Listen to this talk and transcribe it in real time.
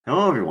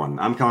Hello, everyone.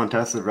 I'm Colin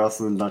Test of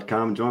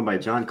Wrestling.com, joined by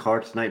John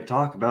Clark tonight to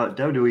talk about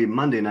WWE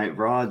Monday Night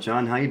Raw.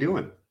 John, how you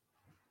doing?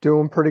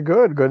 Doing pretty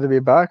good. Good to be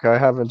back. I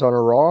haven't done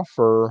a Raw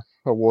for,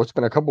 well, it's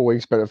been a couple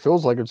weeks, but it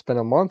feels like it's been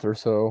a month or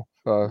so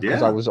because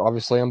I Yeah, was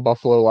obviously in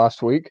Buffalo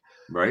last week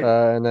right.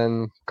 and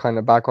then kind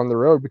of back on the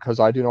road because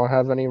I do not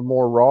have any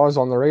more Raws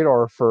on the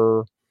radar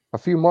for a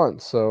few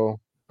months. So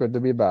good to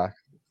be back.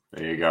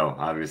 There you go.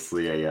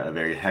 Obviously, a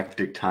very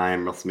hectic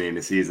time,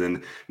 WrestleMania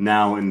season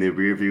now in the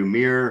rearview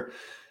mirror.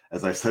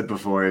 As I said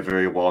before, a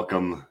very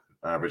welcome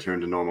return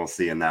to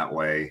normalcy in that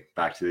way,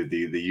 back to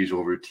the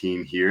usual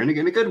routine here, and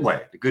again, a good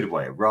way, a good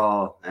way.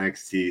 Raw,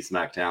 NXT,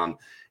 SmackDown,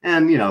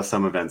 and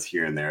some events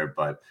here and there,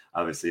 but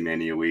obviously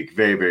Mania week,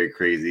 very very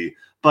crazy.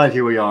 But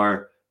here we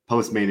are,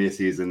 post Mania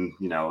season.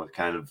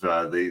 Kind of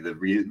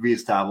the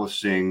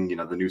reestablishing,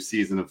 the new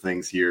season of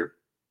things here.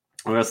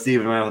 Well,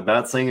 Steven, right off the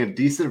bat, saying a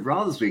decent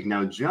Raw this week.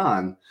 Now,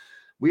 John,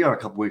 we are a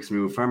couple weeks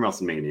removed from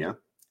WrestleMania,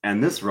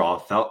 and this Raw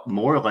felt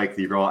more like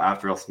the Raw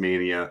after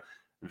WrestleMania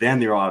than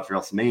the Raw after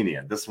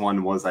WrestleMania. This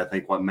one was, I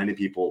think, what many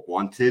people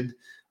wanted.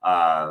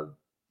 Uh,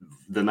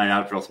 the night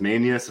after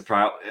WrestleMania,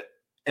 surprise,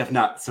 if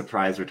not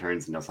surprise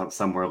returns,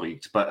 some were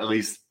leaked, but at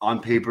least on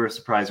paper,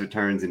 surprise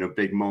returns,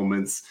 big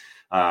moments.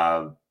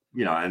 Uh,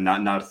 and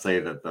not to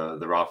say that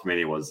the Raw for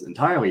Mania was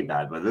entirely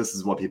bad, but this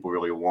is what people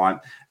really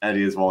want.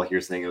 Eddie as well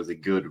here saying it was a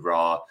good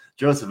Raw.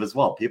 Joseph as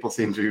well. People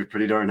seem to be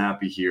pretty darn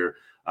happy here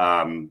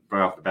right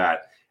off the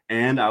bat.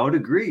 And I would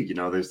agree,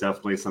 there's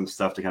definitely some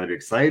stuff to kind of be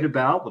excited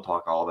about. We'll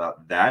talk all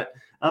about that.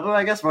 But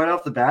I guess right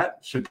off the bat,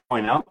 should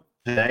point out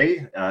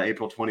today,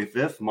 April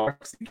 25th,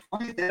 marks the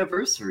 20th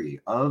anniversary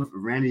of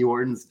Randy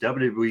Orton's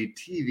WWE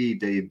TV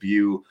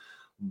debut.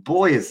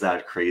 Boy, is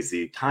that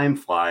crazy. Time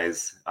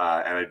flies.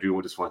 And I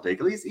do just want to take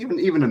at least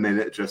even a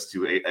minute just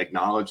to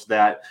acknowledge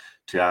that,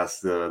 to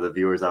ask the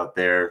viewers out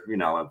there,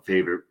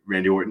 favorite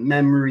Randy Orton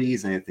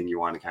memories, anything you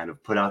want to kind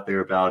of put out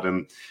there about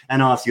him.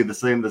 And I'll ask you the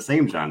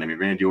same, John. I mean,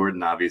 Randy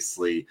Orton,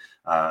 obviously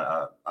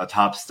a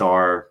top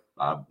star,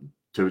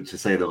 to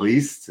say the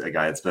least, a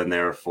guy that's been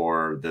there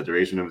for the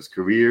duration of his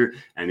career,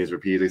 and he's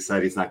repeatedly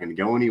said he's not going to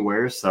go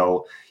anywhere.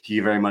 So he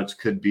very much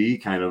could be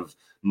kind of,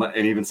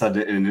 and even said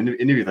in an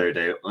interview the other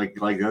day, like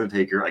the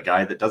Undertaker, a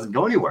guy that doesn't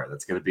go anywhere.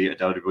 That's going to be a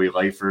WWE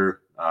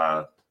lifer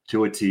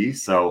to a T.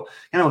 So,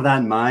 with that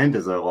in mind,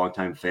 as a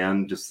longtime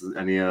fan, just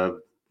any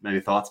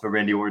thoughts about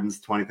Randy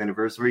Orton's 20th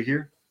anniversary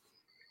here?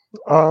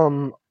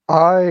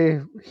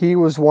 He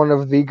was one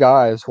of the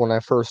guys when I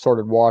first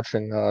started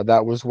watching.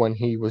 That was when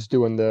he was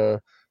doing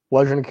the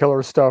Legend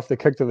Killer stuff, the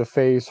kick to the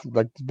face,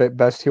 like the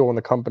best heel in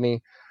the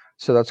company.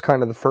 So that's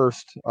kind of the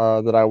first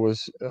that I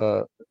was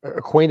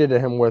acquainted to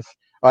him with.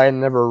 I had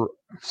never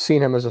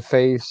seen him as a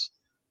face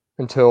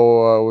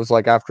until it was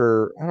like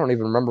after, I don't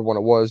even remember when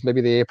it was, maybe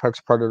the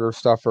Apex Predator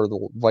stuff or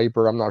the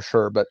Viper, I'm not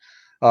sure, but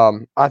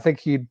I think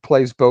he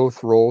plays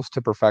both roles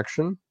to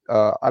perfection.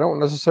 I don't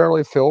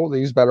necessarily feel that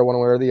he's better one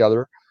way or the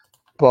other,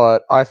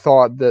 but I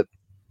thought that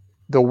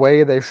the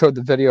way they showed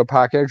the video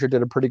package, it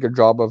did a pretty good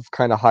job of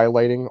kind of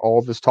highlighting all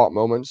of his top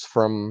moments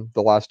from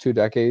the last 2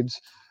 decades.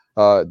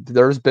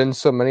 There's been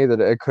so many that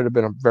it could have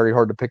been very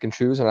hard to pick and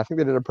choose, and I think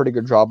they did a pretty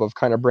good job of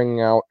kind of bringing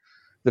out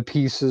the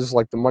pieces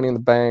like the Money in the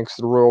Banks,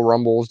 the Royal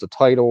Rumbles, the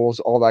titles,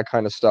 all that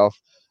kind of stuff.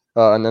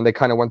 And then they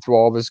kind of went through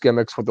all of his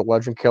gimmicks with the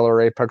Legend Killer,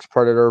 Apex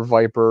Predator,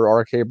 Viper,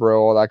 RK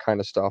Bro, all that kind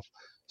of stuff.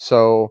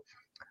 So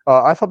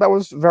I thought that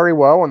was very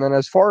well. And then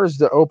as far as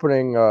the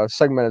opening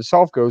segment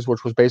itself goes,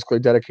 which was basically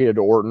dedicated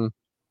to Orton,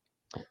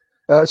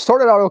 it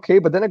started out okay,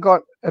 but then it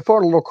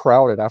felt a little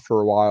crowded after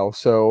a while.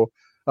 So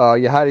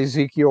you had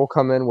Ezekiel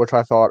come in, which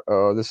I thought,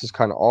 this is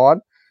kind of odd.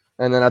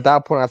 And then at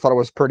that point, I thought it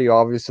was pretty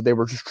obvious that they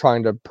were just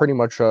trying to pretty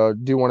much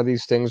do one of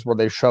these things where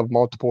they shove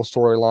multiple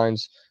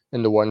storylines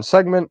into one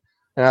segment.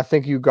 And I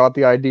think you got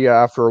the idea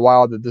after a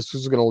while that this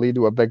was going to lead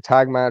to a big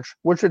tag match,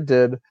 which it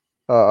did,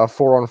 a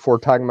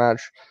 4-on-4 tag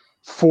match.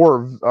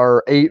 4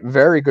 or 8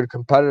 very good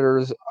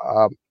competitors.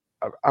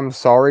 I'm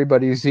sorry,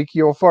 but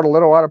Ezekiel felt a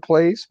little out of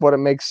place, but it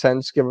makes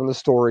sense given the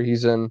story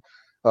he's in.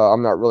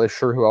 I'm not really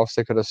sure who else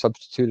they could have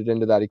substituted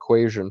into that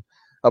equation.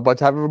 But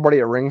to have everybody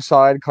at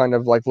ringside kind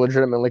of like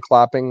legitimately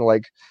clapping,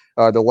 like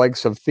the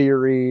likes of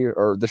Theory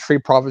or the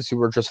Street Profits who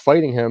were just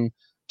fighting him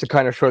to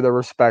kind of show their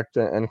respect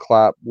and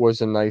clap was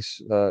a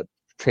nice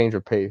change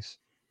of pace.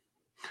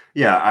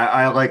 Yeah,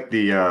 I like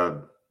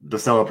the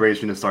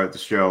celebration to start the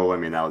show. I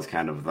mean, that was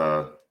kind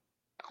of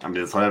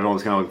it's what everyone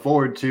was kind of looking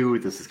forward to.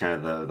 This is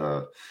kind of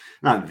the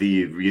not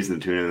the reason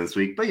to tune in this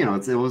week, but it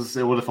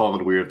would have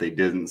felt weird if they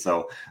didn't.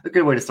 So a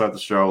good way to start the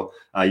show.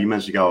 You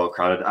mentioned you got a little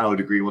crowded. I would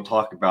agree. We'll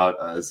talk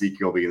about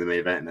Ezekiel being the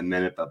main event in a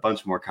minute, but a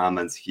bunch more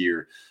comments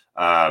here.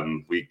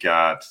 We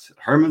got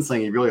Herman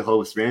saying he really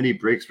hopes Randy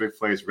breaks Ric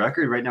Flair's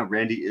record. Right now,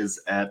 Randy is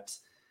at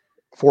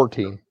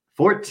 14.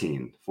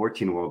 14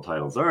 world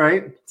titles. All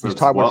right. So He's it's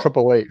tied with well,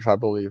 Triple H, I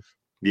believe.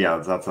 yeah,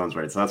 that sounds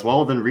right. So that's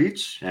well within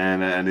reach,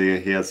 and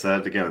he has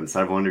said again in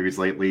several interviews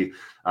lately,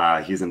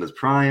 he's in his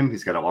prime.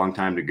 He's got a long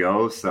time to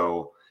go,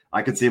 so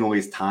I could see him at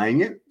least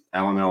tying it. I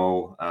don't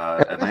know.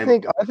 And I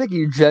think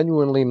he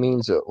genuinely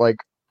means it. Like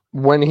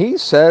when he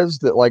says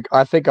that, like,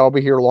 I think I'll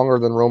be here longer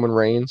than Roman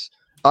Reigns,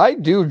 I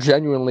do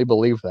genuinely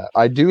believe that.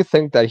 I do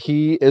think that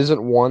he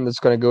isn't one that's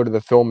going to go to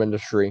the film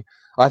industry.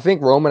 I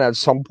think Roman at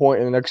some point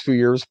in the next few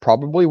years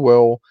probably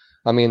will.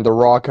 I mean, The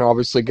Rock can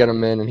obviously get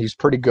him in, and he's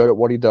pretty good at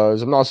what he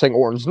does. I'm not saying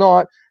Orton's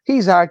not.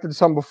 He's acted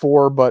some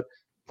before, but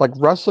like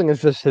wrestling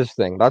is just his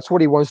thing. That's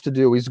what he wants to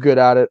do. He's good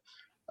at it.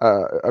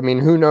 I mean,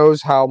 who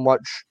knows how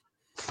much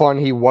fun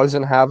he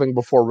wasn't having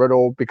before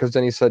Riddle, because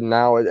then he said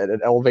now it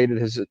elevated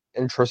his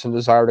interest and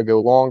desire to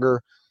go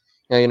longer.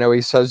 And, you know,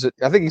 he says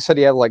I think he said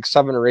he had like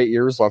 7 or 8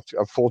 years left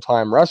of full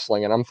time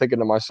wrestling, and I'm thinking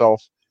to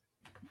myself,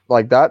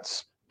 like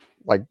that's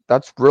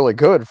really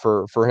good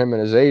for him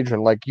and his age,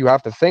 and like you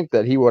have to think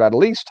that he would at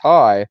least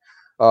tie.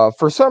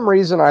 For some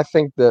reason, I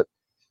think that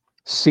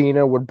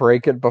Cena would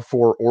break it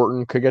before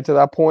Orton could get to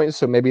that point.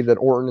 So maybe that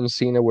Orton and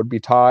Cena would be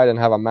tied and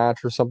have a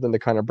match or something to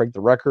kind of break the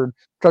record.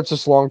 That's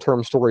just long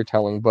term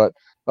storytelling, but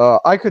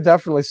I could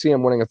definitely see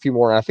him winning a few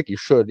more, and I think he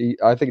should.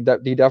 I think that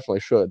he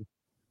definitely should.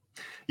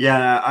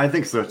 Yeah, I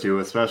think so too.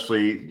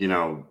 Especially,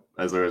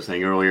 as I was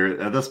saying earlier,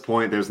 at this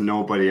point, there's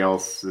nobody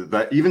else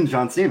that even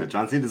John Cena.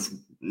 John Cena's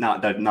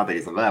not that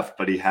he's left,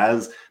 but he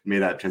has made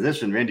that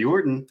transition. Randy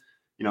Orton,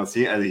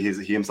 see,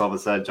 he himself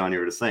has said, Johnny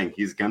was saying,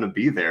 he's gonna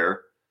be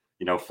there,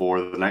 for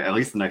at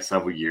least the next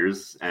several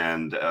years,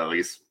 and at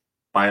least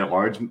by and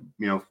large,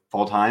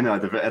 full time.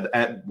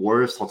 At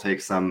worst, he'll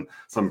take some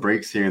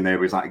breaks here and there,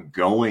 but he's not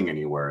going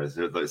anywhere.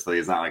 So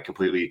he's not like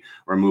completely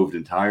removed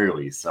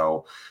entirely.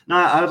 So no,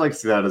 I would like to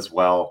see that as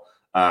well.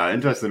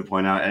 Interesting to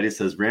point out, Eddie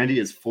says Randy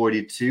is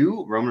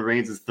 42, Roman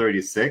Reigns is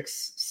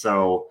 36.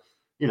 So,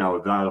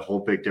 not a whole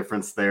big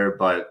difference there,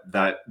 but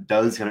that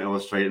does kind of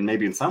illustrate, and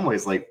maybe in some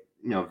ways, like,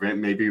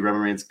 maybe Roman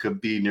Reigns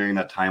could be nearing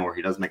that time where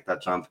he does make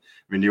that jump.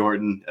 Randy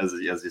Orton, as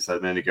you said a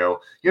minute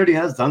ago, he already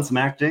has done some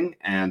acting,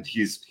 and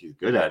he's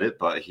good at it,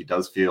 but he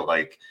does feel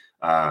like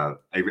a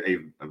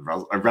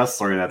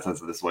wrestler in that sense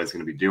that this is what he's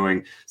going to be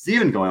doing.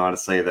 Steven going on to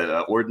say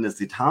that Orton is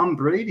the Tom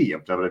Brady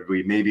of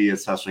WWE, maybe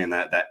especially in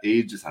that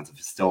age sense of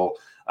still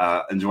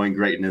enjoying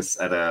greatness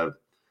at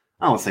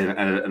I don't say at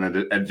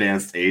an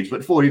advanced age,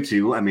 but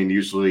 42. I mean,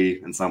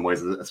 usually in some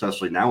ways,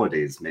 especially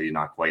nowadays, maybe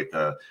not quite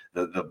the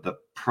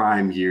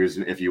prime years,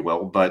 if you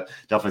will, but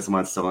definitely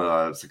someone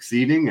still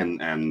succeeding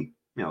and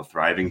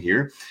thriving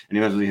here. And he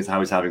mentioned how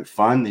he's having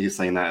fun. He's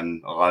saying that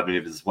in a lot of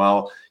videos as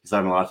well. He's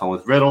having a lot of fun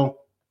with Riddle.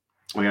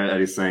 We got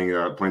Eddie saying,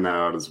 pointing that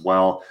out as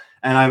well.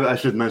 And I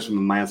should mention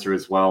my answer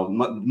as well.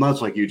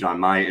 Much like you,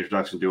 John, my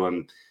introduction to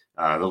him,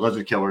 the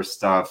Legend Killer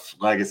stuff,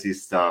 Legacy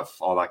stuff,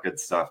 all that good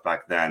stuff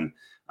back then.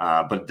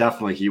 But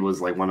definitely he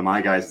was like one of my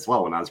guys as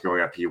well. When I was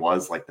growing up, he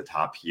was like the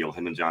top heel,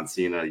 him and John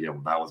Cena.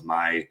 That was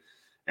my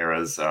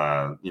era's,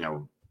 Rock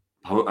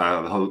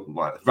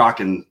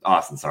and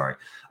Austin, sorry.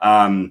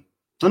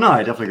 So no,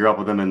 I definitely grew up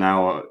with him, and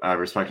now I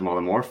respect him all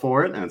the more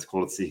for it. And it's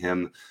cool to see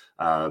him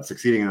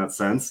succeeding in that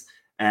sense.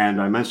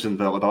 And I mentioned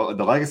the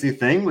legacy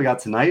thing we got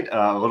tonight,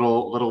 a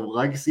little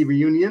legacy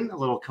reunion, a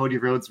little Cody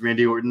Rhodes,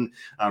 Randy Orton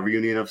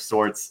reunion of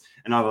sorts.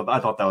 And I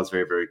thought that was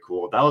very, very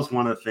cool. That was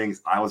one of the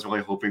things I was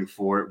really hoping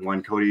for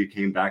when Cody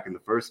came back in the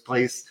first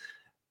place.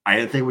 I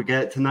didn't think we'd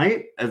get it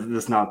tonight.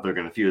 It's not they're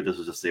going to feud. This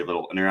was just a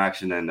little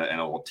interaction and a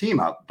little team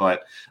up,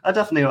 but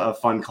definitely a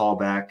fun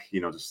callback,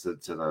 just to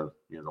the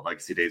the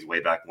legacy days way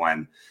back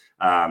when.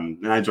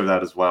 And I enjoyed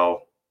that as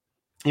well.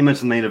 You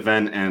mentioned the main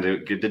event, and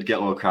it did get a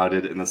little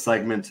crowded in the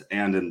segment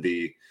and in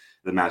the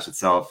match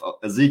itself.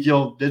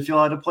 Ezekiel did feel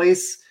out of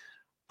place.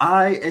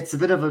 It's a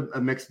bit of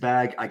a mixed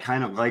bag. I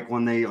kind of like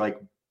when they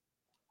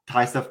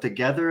tie stuff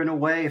together in a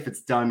way. If it's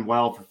done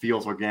well, if it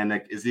feels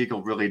organic.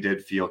 Ezekiel really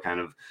did feel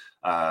kind of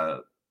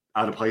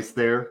out of place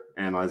there.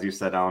 And as you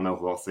said, I don't know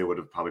who else they would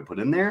have probably put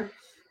in there.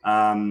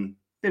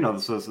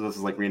 This is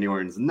like Randy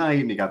Orton's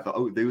night, and you got the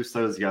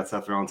Usos, you got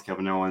Seth Rollins,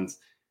 Kevin Owens,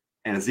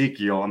 and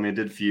Ezekiel. I mean, it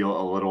did feel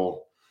a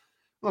little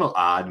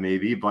odd,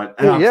 maybe, but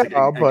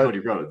Cody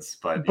Rhodes.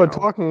 But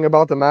talking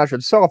about the match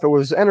itself, it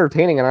was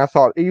entertaining, and I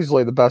thought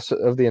easily the best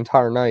of the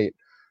entire night.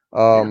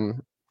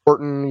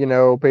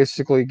 Orton,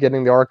 basically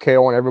getting the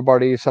RKO on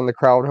everybody, send the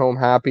crowd home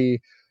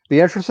happy. The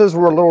entrances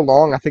were a little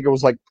long. I think it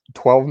was like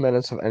 12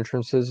 minutes of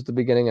entrances at the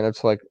beginning, and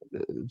it's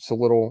a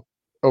little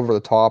over the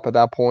top at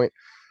that point.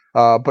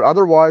 But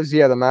otherwise,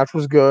 yeah, the match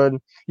was good.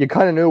 You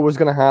kind of knew it was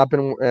going to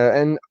happen,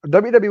 and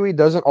WWE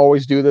doesn't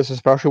always do this,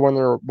 especially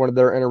when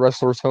they're in a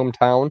wrestler's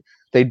hometown.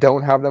 They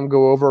don't have them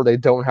go over. They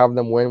don't have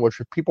them win,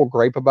 which people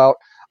gripe about.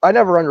 I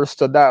never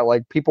understood that.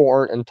 Like, people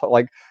aren't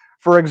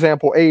for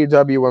example,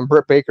 AEW, when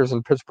Britt Baker's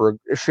in Pittsburgh,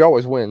 she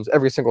always wins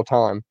every single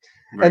time.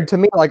 Right. And to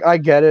me, I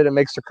get it. It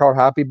makes the crowd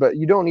happy, but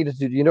you don't need to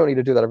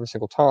do that every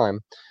single time.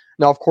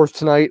 Now, of course,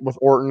 tonight with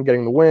Orton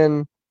getting the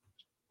win,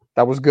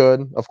 that was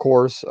good. Of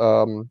course,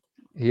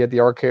 he had the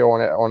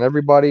RKO on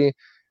everybody.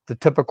 The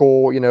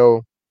typical,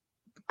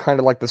 kind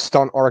of like the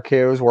stunt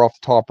RKOs were off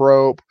the top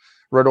rope.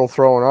 Riddle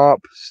throwing up,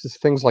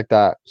 things like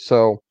that.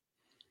 So,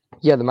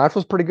 yeah, the match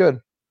was pretty good.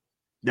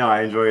 No,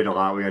 I enjoyed it a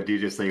lot. We had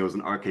DJ saying it was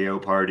an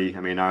RKO party.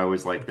 I mean, I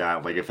always like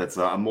that. Like if it's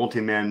a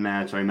multi-man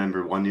match, I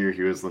remember one year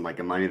he was in like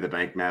a Money in the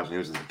Bank match, and he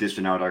was just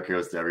dishing out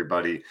RKOs to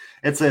everybody.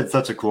 It's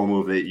such a cool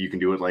move that you can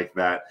do it like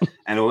that,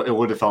 and it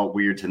would have felt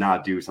weird to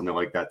not do something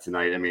like that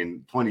tonight. I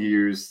mean, 20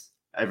 years,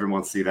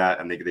 everyone see that,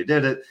 and they did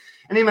it.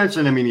 And he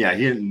mentioned, I mean, yeah,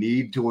 he didn't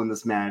need to win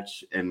this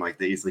match, and like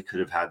they easily could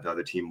have had the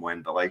other team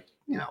win, but like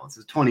it's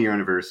his 20-year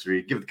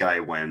anniversary. Give the guy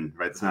a win,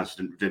 right? This match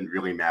didn't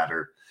really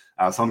matter.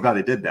 So I'm glad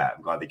they did that.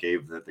 I'm glad they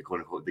gave the quote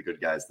unquote the good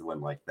guys the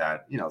win like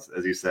that.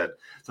 As you said,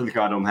 something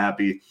got him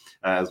happy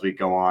as we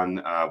go on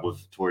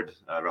toward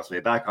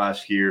WrestleMania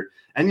Backlash here.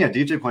 And yeah,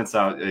 DJ points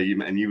out,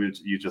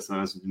 you just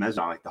mentioned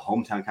on like the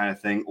hometown kind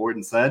of thing.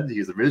 Orton said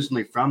he's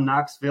originally from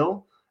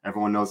Knoxville.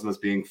 Everyone knows him as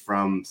being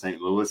from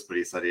St. Louis, but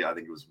he said I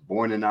think he was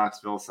born in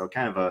Knoxville, so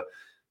kind of a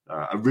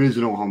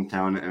original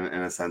hometown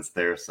in a sense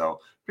there. So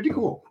pretty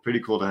cool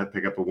to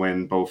pick up a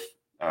win both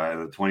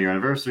the 20-year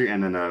anniversary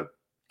and then a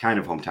kind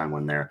of hometown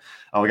win there.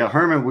 We got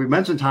Herman. We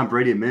mentioned Tom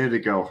Brady a minute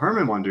ago.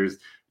 Herman wonders,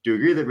 do you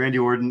agree that Randy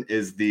Orton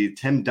is the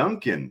Tim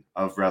Duncan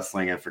of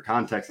wrestling? And for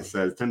context, it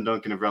says Tim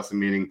Duncan of wrestling,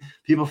 meaning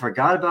people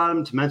forgot about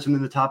him to mention him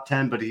in the top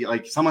 10, but he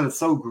like someone that's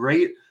so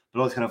great, but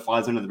always kind of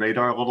flies under the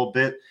radar a little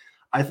bit.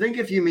 I think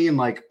if you mean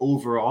like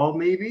overall,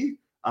 maybe,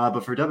 but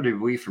for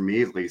WWE, for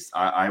me at least,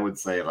 I would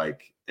say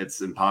like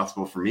it's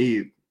impossible for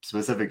me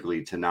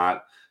specifically to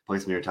not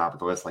place him near top of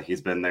the list. Like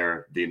he's been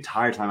there the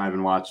entire time I've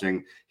been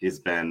watching. He's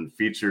been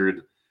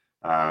featured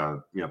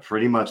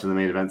pretty much in the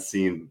main event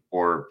scene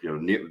or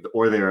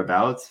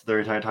thereabouts the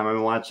entire time I've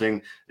been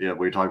watching. We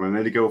were talking about a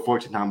minute ago,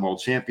 14-time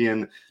world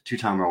champion,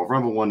 2-time Royal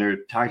Rumble winner,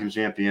 tag team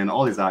champion,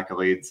 all these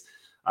accolades.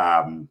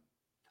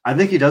 I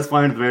think he does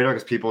fly under the radar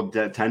because people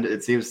tend to,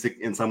 it seems to,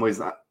 in some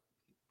ways,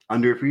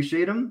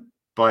 underappreciate him.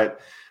 But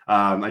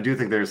I do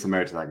think there's some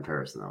merit to that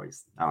comparison, at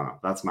least. I don't know.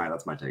 That's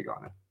my take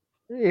on it.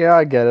 Yeah,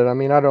 I get it. I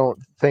mean, I don't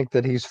think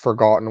that he's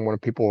forgotten when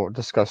people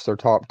discuss their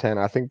top 10.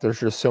 I think there's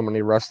just so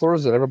many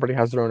wrestlers that everybody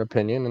has their own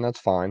opinion, and that's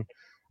fine.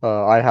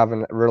 I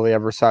haven't really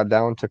ever sat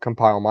down to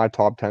compile my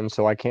top 10,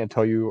 so I can't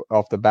tell you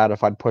off the bat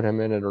if I'd put him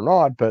in it or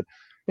not. But,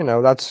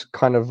 that's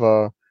kind of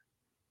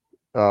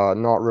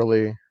not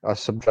really a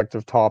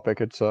subjective topic.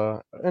 It's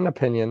an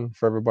opinion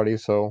for everybody,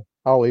 so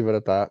I'll leave it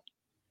at that.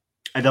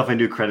 I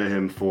definitely do credit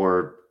him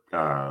for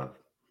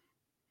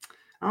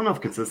I don't know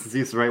if consistency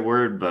is the right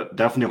word, but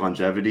definitely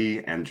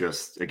longevity and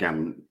just,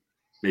 again,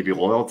 maybe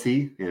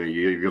loyalty.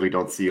 You really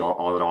don't see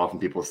all that often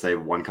people stay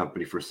with one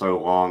company for so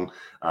long,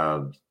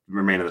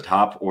 remain at the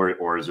top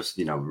or just,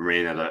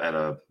 remain at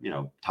a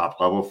top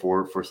level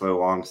for so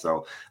long.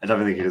 So I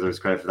definitely think he deserves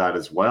credit for that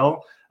as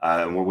well.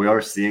 And we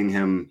are seeing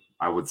him,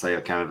 I would say,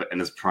 kind of in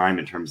his prime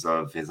in terms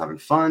of he's having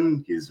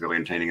fun. He's really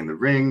entertaining in the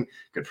ring.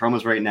 Good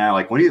promos right now.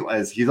 Like when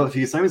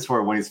he's famous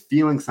for when he's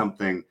feeling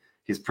something,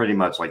 he's pretty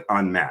much like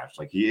unmatched.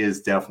 Like he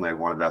is definitely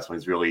one of the best when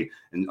he's really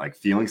like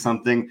feeling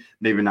something.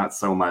 Maybe not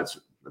so much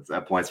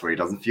at points where he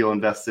doesn't feel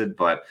invested,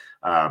 but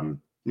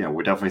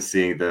we're definitely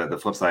seeing the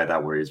flip side of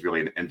that where he's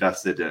really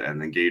invested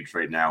and engaged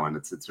right now, and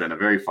it's been a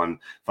very fun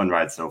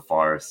ride so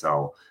far.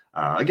 So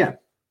again,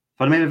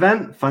 fun main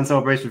event, fun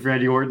celebration for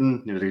Randy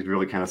Orton. To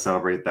really kind of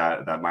celebrate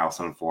that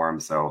milestone for him.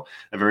 So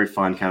a very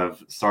fun kind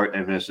of start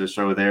and finish the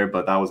show there.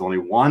 But that was only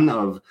one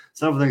of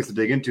several things to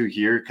dig into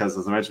here, because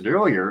as I mentioned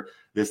earlier,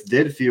 this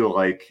did feel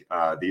like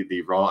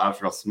the Raw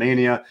after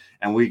WrestleMania,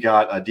 and we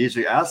got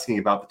DJ asking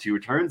about the two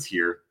returns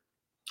here.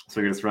 So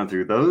we're going to run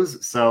through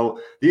those. So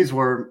these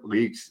were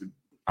leaked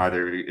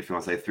either, if you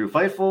want to say, through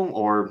Fightful,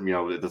 or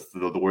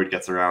the word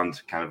gets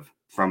around kind of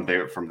from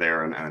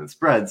there and it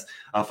spreads.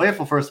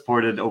 Fightful first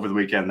reported over the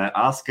weekend that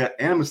Asuka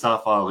and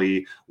Mustafa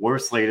Ali were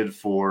slated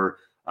for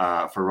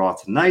Raw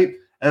tonight.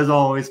 As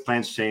always,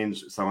 plans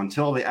change. So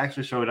until they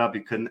actually showed up,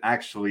 you couldn't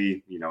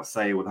actually,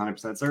 say with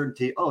 100%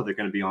 certainty, oh, they're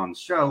going to be on the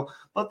show,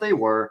 but they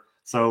were.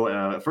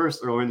 So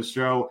first, early in the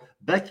show,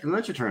 Becky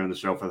Lynch returned on the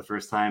show for the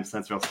first time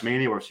since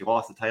WrestleMania, where she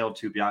lost the title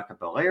to Bianca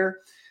Belair.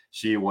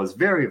 She was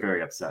very,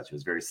 very upset. She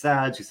was very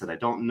sad. She said, I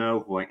don't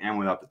know who I am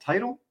without the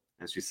title.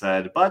 And she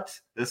said, but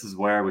this is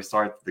where we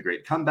start the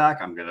great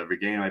comeback. I'm going to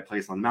regain my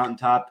place on the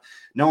mountaintop.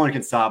 No one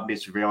can stop me.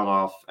 She reeled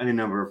off any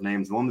number of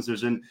names in one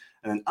decision.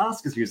 And then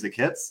Asuka's music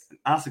hits. And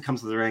Asuka comes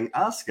to the ring.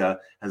 Asuka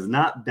has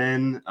not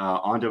been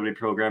on WWE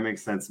programming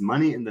since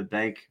Money in the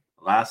Bank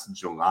last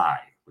July,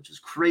 which is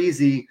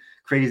crazy,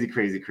 crazy,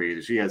 crazy,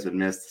 crazy. She has been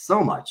missed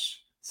so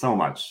much. So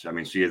much. I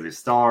mean, she is a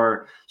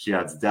star. She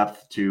adds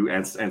depth to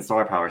and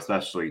star power,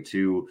 especially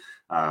to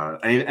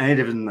any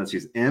division that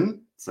she's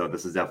in. So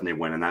this is definitely a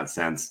win in that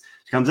sense.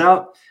 She comes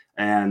out,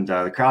 and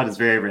the crowd is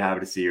very, very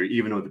happy to see her,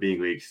 even with it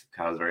being leaked. The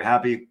crowd is very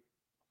happy.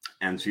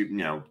 And she,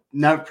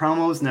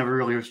 promos never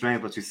really her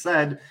strength, but she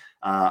said,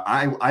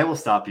 I will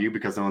stop you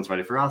because no one's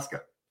ready for Asuka.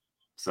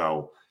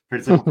 So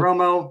pretty simple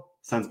promo,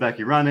 sends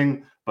Becky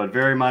running, but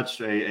very much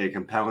a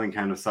compelling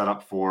kind of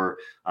setup for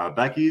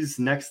Becky's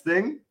next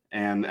thing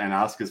and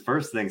Asuka's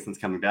first thing since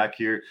coming back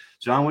here.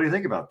 John, what do you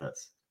think about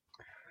this?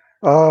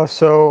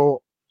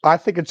 So I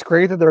think it's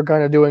great that they're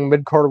kind of doing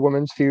mid-card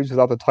women's feuds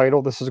without the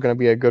title. This is going to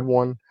be a good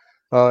one.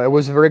 It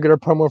was a very good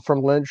promo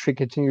from Lynch. She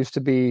continues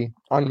to be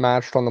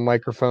unmatched on the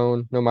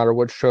microphone, no matter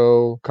what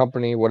show,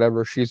 company,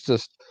 whatever. She's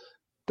just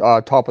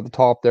top of the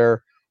top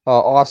there.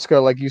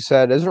 Asuka, like you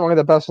said, isn't really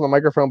the best on the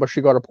microphone, but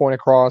she got a point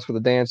across with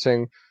the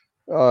dancing.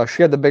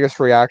 She had the biggest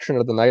reaction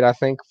of the night, I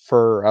think,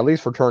 for at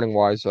least returning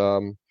wise.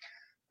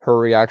 Her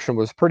reaction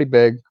was pretty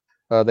big.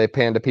 They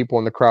panned to people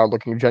in the crowd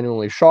looking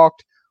genuinely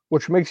shocked,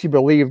 which makes you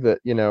believe that,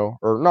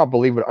 or not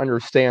believe, but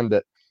understand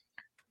that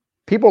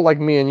people like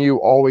me and you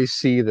always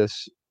see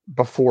this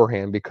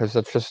beforehand because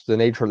that's just the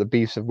nature of the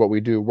beast of what we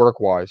do work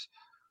wise.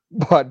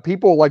 But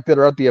people like that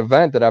are at the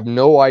event that have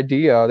no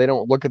idea, they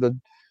don't look at the,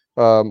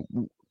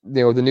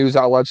 the news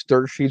outlets,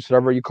 dirt sheets,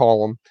 whatever you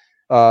call them,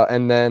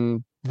 and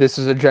then this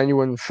is a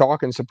genuine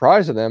shock and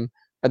surprise to them,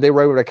 and they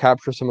were able to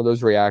capture some of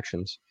those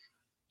reactions.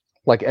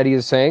 Like Eddie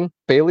is saying,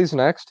 Bayley's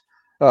next.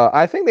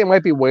 I think they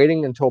might be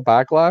waiting until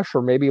Backlash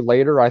or maybe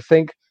later. I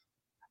think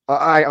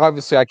I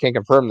obviously I can't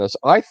confirm this.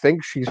 I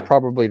think she's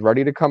probably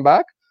ready to come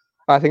back.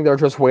 I think they're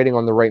just waiting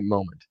on the right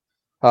moment.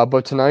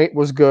 But tonight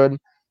was good.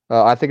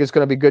 I think it's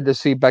going to be good to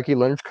see Becky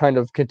Lynch kind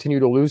of continue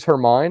to lose her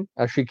mind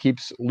as she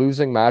keeps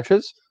losing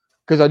matches,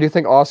 because I do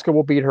think Asuka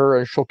will beat her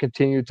and she'll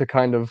continue to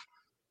kind of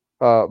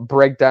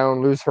break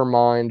down, lose her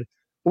mind.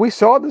 We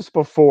saw this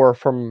before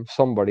from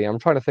somebody. I'm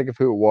trying to think of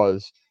who it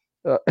was.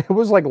 It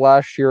was like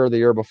last year or the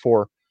year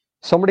before.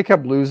 Somebody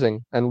kept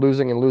losing and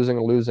losing and losing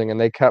and losing, and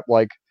they kept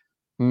like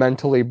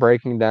mentally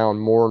breaking down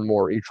more and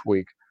more each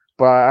week.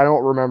 But I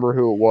don't remember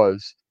who it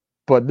was.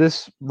 But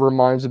this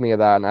reminds me of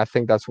that, and I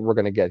think that's what we're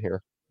going to get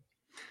here.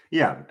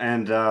 Yeah,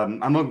 and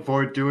I'm looking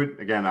forward to it.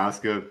 Again,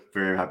 Asuka,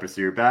 very happy to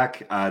see her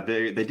back.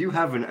 They do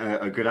have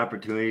a good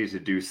opportunity to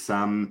do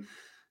some,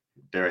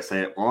 dare I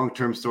say it,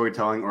 long-term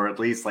storytelling, or at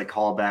least like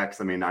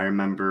callbacks. I mean, I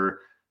remember,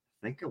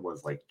 I think it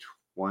was like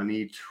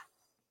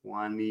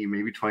 2020,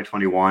 maybe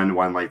 2021,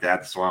 one like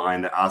that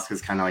storyline that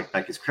Asuka's kind of like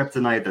Becky's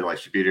kryptonite. They're like,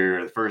 she beat her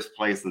in the first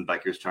place, and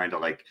Becky's trying to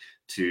like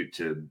to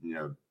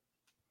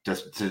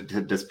just to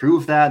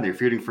disprove that. They're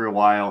feuding for a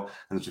while,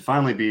 and she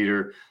finally beat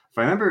her. If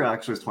I remember,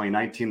 actually, it was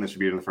 2019 that she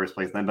beat her in the first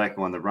place. Then Becky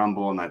won the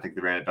Rumble, and I think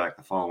they ran it back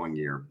the following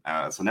year.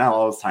 So now,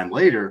 all this time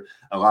later,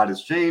 a lot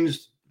has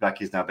changed.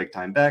 Becky's now big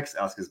time Bex.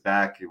 Asuka's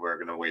back. We're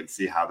going to wait and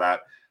see how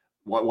that,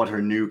 what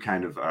her new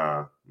kind of,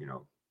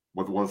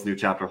 what this new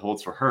chapter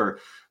holds for her.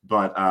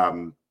 But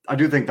I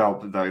do think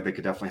they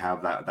could definitely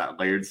have that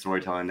layered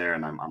storytelling there,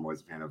 and I'm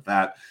always a fan of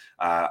that.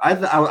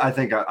 I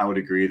think I would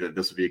agree that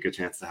this would be a good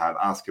chance to have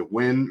Asuka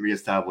win,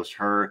 reestablish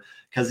her,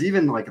 because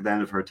even like at the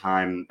end of her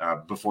time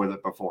before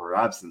her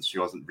absence, she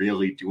wasn't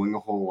really doing a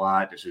whole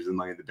lot. She was in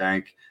Money in the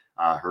Bank.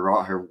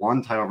 Her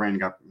one title reign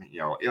got,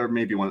 or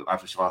maybe one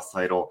after she lost the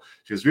title,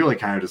 she was really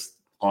kind of just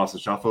lost the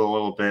shuffle a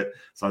little bit.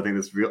 So I think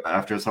this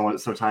after so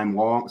much time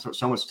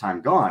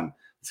gone,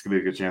 it's gonna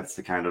be a good chance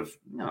to kind of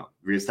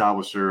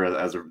reestablish her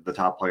as the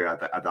top player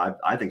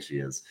I think she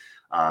is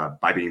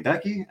by beating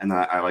Becky. And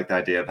then I like the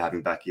idea of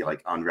having Becky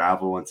like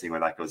unravel and seeing where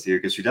that goes here,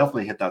 because she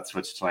definitely hit that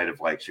switch tonight of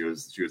like she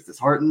was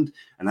disheartened,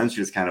 and then she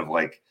was kind of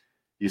like,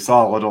 you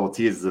saw little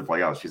teases of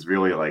like, oh, she's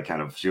really like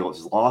kind of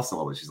she's lost a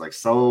little bit. She's like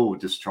so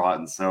distraught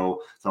and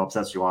so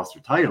upset she lost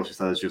her title. She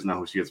says she doesn't know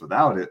who she is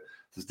without it.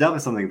 So there's definitely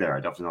something there. I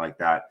definitely like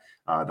that.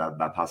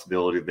 That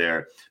possibility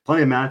there.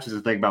 Plenty of matches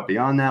to think about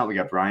beyond that. We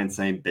got Brian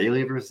saying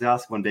Bayley versus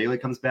Asuka when Bayley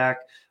comes back.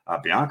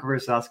 Bianca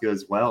versus Asuka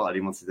as well. I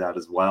didn't want to see that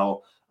as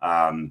well.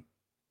 All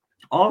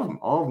of them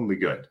will be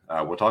good.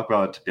 We'll talk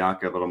about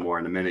Bianca a little more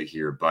in a minute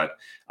here, but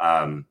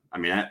I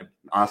mean,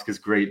 Asuka's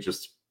great,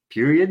 just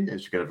period, and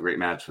she could have a great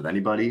match with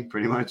anybody,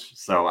 pretty much.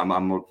 So I'm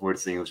looking forward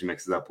to seeing who she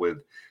mixes up with.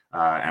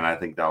 And I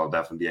think that will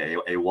definitely be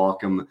a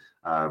welcome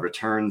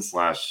return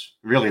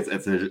 / really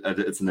it's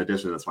an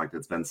addition that's like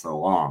it's been so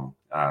long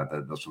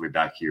that she'll be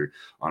back here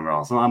on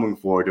Raw. So I'm looking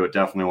forward to it.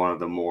 Definitely one of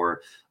the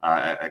more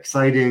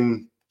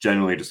exciting,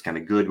 generally just kind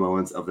of good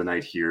moments of the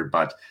night here.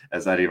 But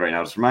as Eddie right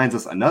now just reminds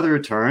us, another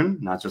return,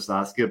 not just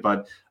Asuka,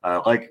 but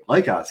like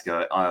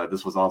Asuka,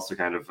 this was also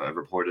kind of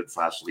reported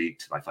 /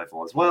 leaked by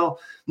Fightful as well.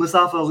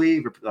 Mustafa Ali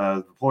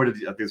reported,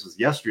 this was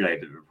yesterday,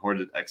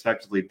 reported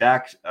expectedly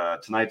back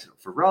tonight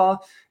for Raw,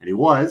 and he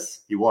was.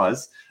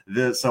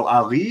 So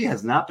Ali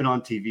has not been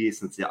on TV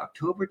since the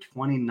October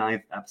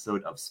 29th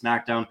episode of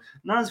SmackDown.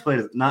 Not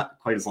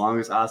quite as long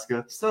as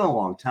Asuka, still a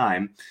long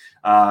time.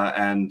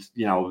 And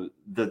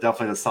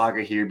definitely the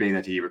saga here being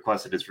that he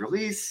requested his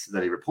release,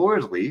 that he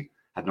reportedly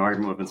had an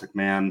argument with Vince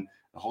McMahon.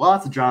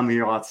 Lots of drama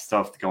here, lots of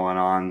stuff going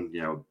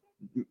on.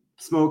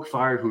 Smoke,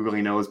 fire, who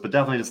really knows? But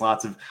definitely just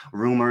lots of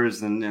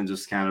rumors and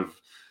just kind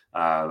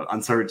of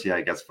uncertainty,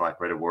 I guess, for lack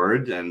of a better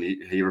word. And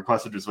he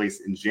requested his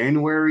release in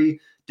January,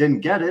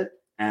 didn't get it.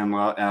 And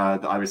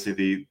obviously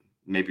the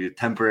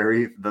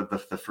temporary,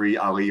 the free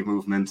Ali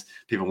movement,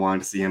 people wanted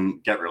to see him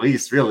get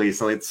released, really.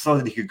 So it's so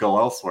that he could go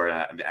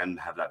elsewhere and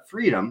have that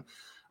freedom.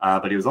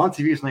 But he was on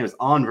TV tonight, he was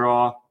on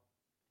Raw.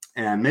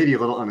 And maybe a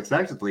little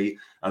unexpectedly,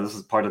 this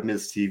is part of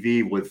Miz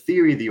TV with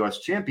Theory, the U.S.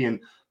 champion.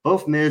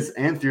 Both Miz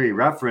and Theory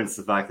referenced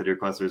the fact that he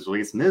requested his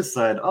release. Miz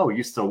said, "Oh,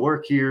 you still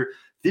work here."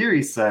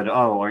 Theory said,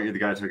 "Oh, aren't you the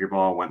guy who took your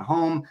ball and went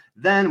home?"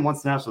 Then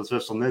once the match was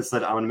official, Miz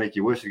said, "I'm going to make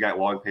you wish you got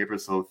wallpaper."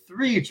 So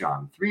three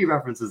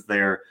references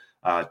there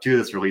to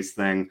this release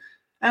thing,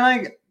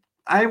 and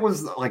I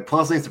was like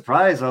pleasantly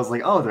surprised. I was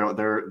like, "Oh,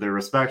 they're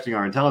respecting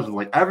our intelligence."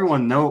 Like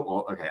everyone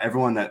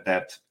everyone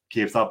that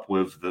keeps up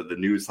with the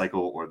news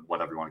cycle or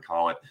whatever you want to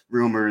call it,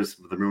 rumors,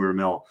 the rumor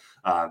mill.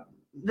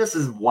 This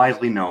is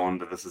widely known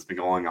that this has been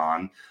going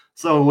on.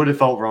 So it would have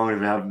felt wrong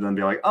to have them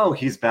be like, "Oh,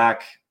 he's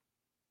back."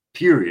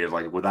 Period,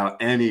 like without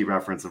any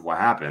reference of what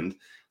happened.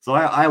 So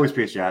I always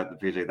appreciate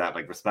that,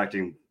 like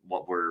respecting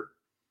what we're,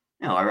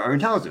 our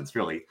intelligence,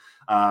 really.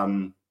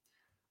 Thought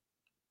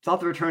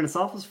the return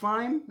itself was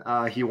fine.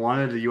 He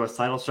wanted a U.S.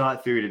 title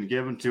shot. Theory didn't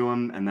give him to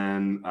him. And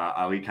then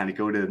Ali kind of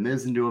go to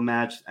Miz and do a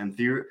match. And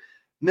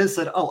Miz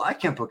said, "Oh, I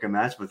can't book a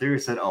match." But Theory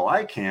said, "Oh,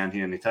 I can."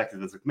 He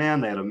detected Vince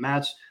McMahon. They had a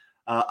match.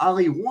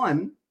 Ali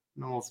won.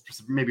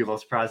 Maybe a little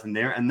surprising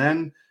there. And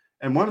then,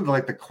 and one of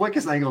the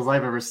quickest angles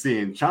I've ever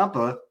seen,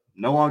 Ciampa,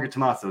 no longer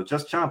Tommaso,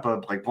 just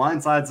Ciampa, like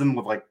blindsides him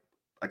with like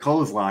a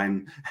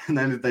clothesline, and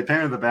then they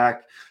pan to the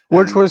back.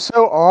 Which was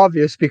so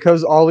obvious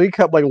because Ali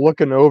kept like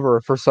looking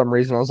over for some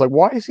reason. I was like,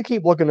 why does he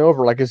keep looking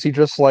over? Like, is he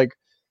just like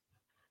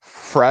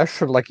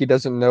fresh or like he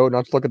doesn't know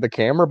not to look at the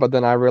camera? But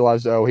then I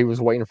realized, oh, he was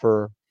waiting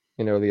for,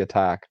 the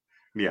attack.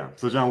 Yeah.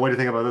 So, John, what do you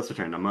think about this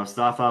return? Now,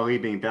 Mustafa Ali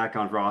being back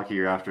on Raw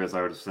here after, as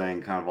I was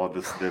saying, kind of all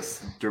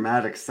this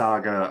dramatic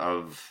saga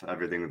of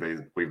everything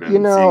that we've been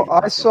seeing.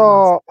 I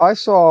saw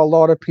a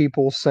lot of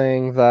people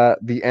saying that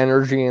the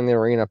energy in the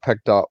arena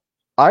picked up.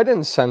 I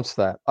didn't sense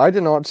that. I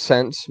did not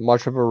sense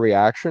much of a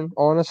reaction,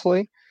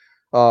 honestly.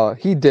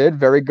 He did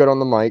very good on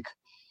the mic.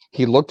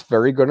 He looked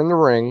very good in the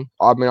ring.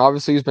 I mean,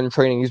 obviously he's been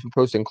training. He's been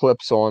posting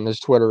clips on his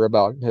Twitter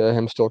about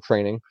him still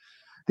training.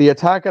 The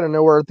attack out of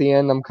nowhere at the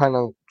end, I'm kind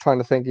of trying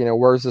to think,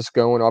 where's this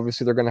going?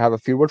 Obviously, they're going to have a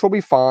feud, which will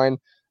be fine.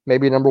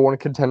 Maybe a number one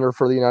contender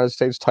for the United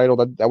States title.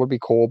 That would be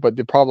cool. But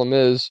the problem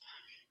is,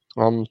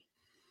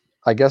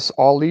 I guess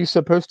Ali's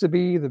supposed to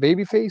be the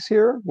babyface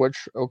here,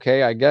 which,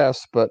 okay, I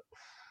guess. But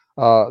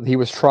he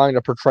was trying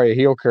to portray a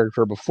heel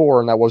character before,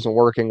 and that wasn't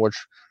working, which,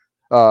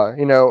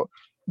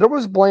 there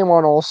was blame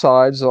on all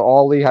sides.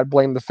 Ali had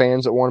blamed the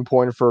fans at one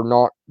point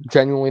for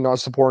genuinely not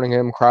supporting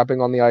him,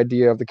 crapping on the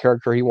idea of the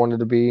character he wanted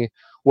to be,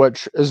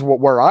 which is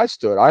where I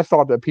stood. I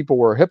thought that people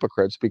were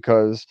hypocrites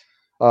because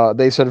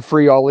they said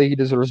free Ali, he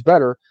deserves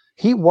better.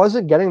 He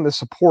wasn't getting the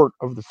support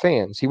of the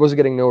fans. He wasn't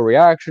getting no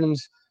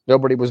reactions.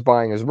 Nobody was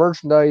buying his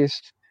merchandise.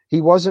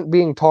 He wasn't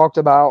being talked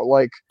about.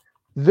 Like,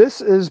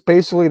 this is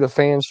basically the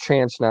fans'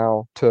 chance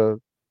now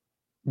to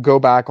go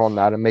back on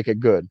that and make it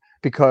good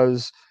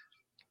because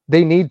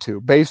they need to.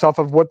 Based off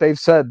of what they've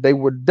said, they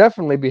would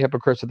definitely be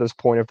hypocrites at this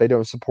point if they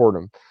don't support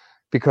him.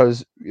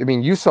 Because, I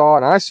mean, you saw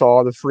and I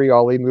saw the Free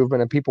Ali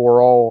movement and people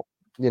were all,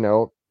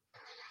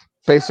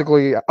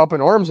 basically up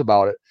in arms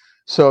about it.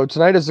 So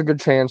tonight is a good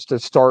chance to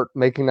start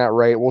making that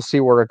right. We'll see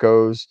where it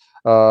goes.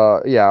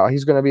 Yeah,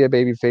 he's going to be a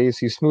baby face.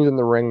 He's smooth in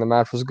the ring. The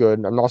match was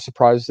good. I'm not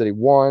surprised that he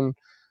won.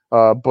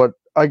 But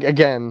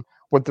again,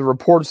 with the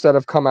reports that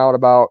have come out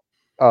about,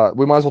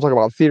 we might as well talk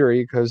about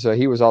Theory because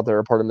he was out there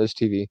a part of Miz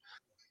TV.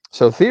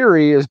 So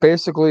Theory is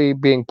basically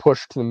being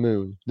pushed to the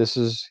moon. This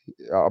is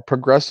a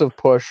progressive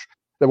push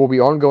that will be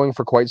ongoing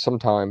for quite some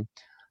time.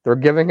 They're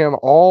giving him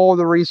all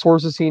the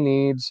resources he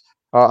needs.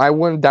 I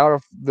wouldn't doubt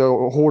if the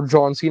whole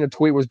John Cena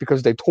tweet was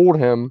because they told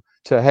him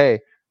to, hey,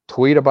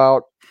 tweet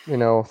about,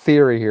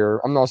 Theory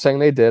here. I'm not saying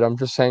they did. I'm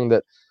just saying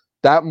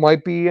that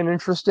might be an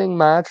interesting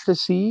match to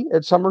see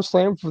at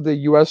SummerSlam for the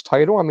U.S.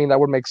 title. I mean, that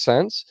would make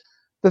sense.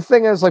 The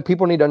thing is, like,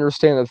 people need to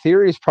understand that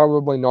Theory is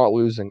probably not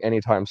losing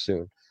anytime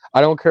soon.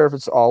 I don't care if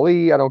it's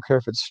Ali. I don't care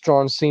if it's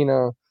John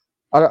Cena.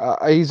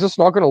 He's just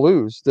not going to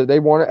lose.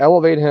 They want to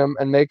elevate him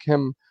and make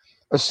him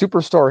a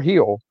superstar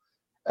heel.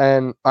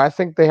 And I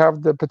think they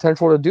have the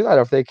potential to do that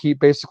if they keep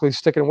basically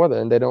sticking with it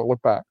and they don't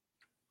look back.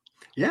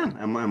 Yeah,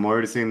 I'm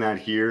already seeing that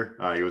here.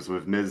 He was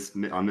with Miz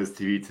on Miz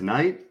TV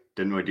tonight.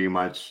 Didn't really do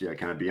much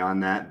kind of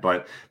beyond that.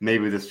 But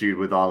maybe this feud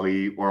with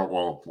Ali,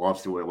 we'll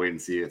have to wait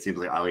and see. It seems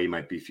like Ali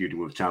might be feuding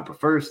with Ciampa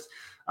first.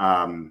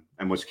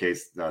 In which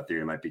case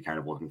Theory might be kind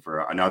of looking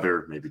for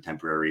another maybe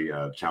temporary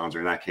challenger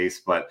in that case.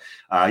 But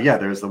yeah,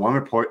 there's the one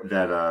report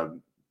that,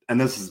 and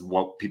this is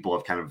what people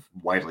have kind of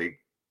widely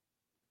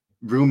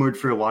rumored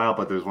for a while,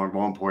 but there's one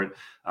report,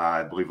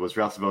 I believe it was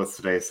Russell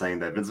today, saying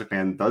that Vince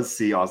McMahon does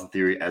see Austin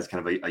Theory as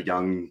kind of a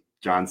young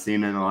John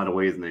Cena in a lot of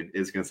ways, and it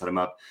is going to set him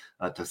up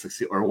to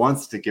succeed, or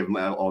wants to give him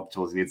all the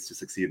tools he needs to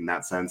succeed in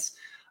that sense.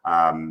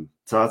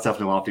 So that's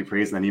definitely lofty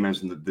praise. And then you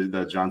mentioned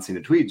the John Cena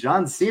tweet.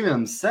 John Cena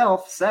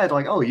himself said,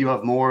 like, "Oh, you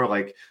have more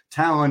like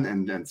talent,"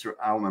 and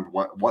I don't remember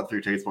what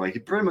Theory takes, but like he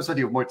pretty much said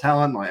you have more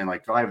talent and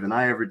like drive than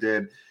I ever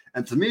did.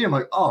 And to me, I'm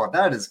like, oh,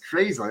 that is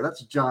crazy. Like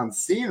that's John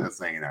Cena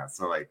saying that.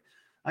 So like,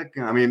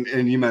 I mean,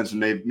 and you mentioned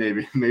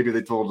maybe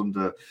they told him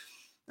to,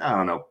 I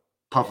don't know,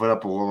 puff it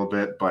up a little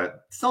bit,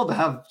 but still to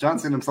have John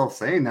Cena himself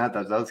saying that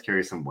does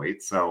carry some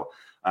weight. So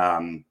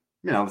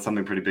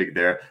something pretty big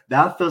there.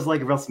 That feels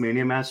like a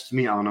WrestleMania match to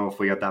me. I don't know if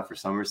we got that for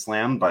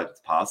SummerSlam, but it's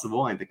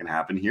possible. I think it can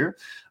happen here.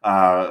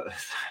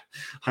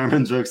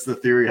 Harmon jokes the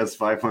Theory has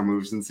 5 more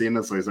moves than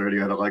Cena, so he's already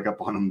got a leg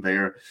up on him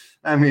there.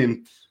 I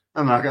mean,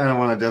 I don't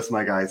want to diss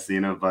my guy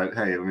Cena, but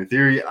hey,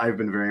 Theory, I've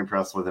been very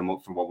impressed with him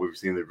from what we've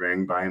seen in the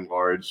ring by and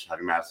large.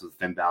 Having matches with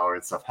Finn Balor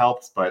and stuff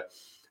helps, but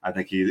I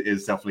think he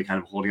is definitely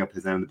kind of holding up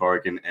his end of the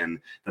bargain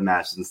in the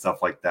matches and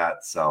stuff like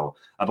that. So,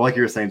 but like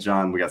you were saying,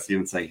 John, we got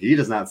Steven saying he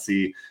does not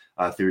see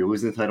Theory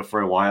losing the title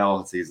for a while.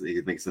 He thinks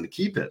he's going to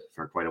keep it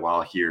for quite a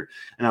while here,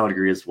 and I would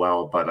agree as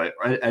well. But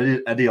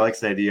Eddie likes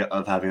the idea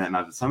of having that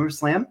match at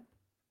SummerSlam.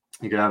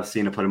 You could have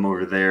Cena put him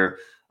over there,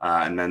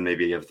 and then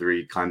maybe have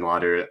Theory climb the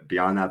ladder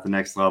beyond that, the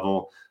next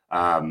level.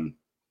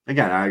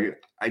 Again,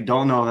 I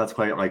don't know if that's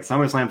quite like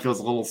SummerSlam feels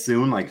a little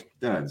soon. Like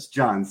it's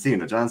John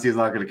Cena. John Cena's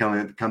not going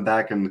to come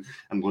back and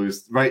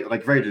lose right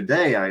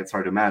today. It's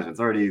hard to imagine. It's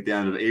already the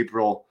end of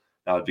April.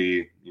 That would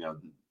be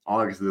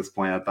August at this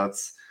point.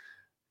 That's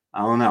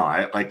I don't know.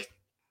 I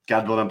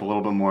got to build up a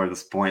little bit more at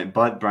this point.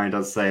 But Brian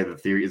does say the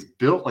Theory is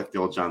built like the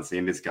old John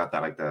Cena. He's got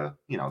that like the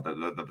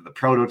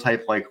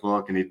prototype like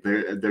look, and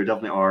there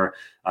definitely are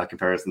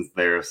comparisons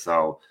there.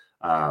 So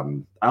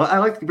I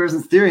like the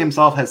comparisons. Theory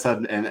himself has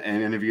said in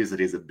interviews that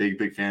he's a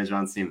big fan of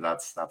John Cena.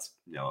 That's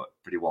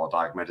pretty well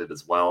documented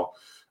as well.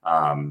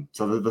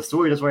 So the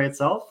story does write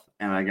itself.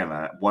 And again,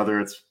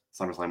 whether it's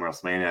SummerSlam or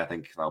WrestleMania, I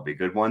think that'll be a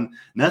good one.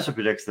 Nesha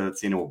predicts that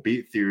Cena will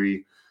beat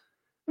Theory.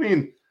 I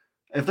mean,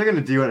 if they're going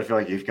to do it, I feel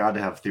like you've got to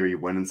have Theory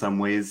win in some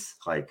ways.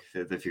 Like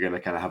if you're going to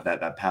kind of have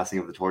that passing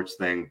of the torch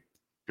thing,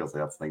 feels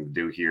like that's the thing to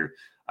do here.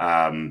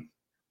 But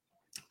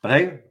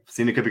hey,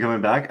 Cena could be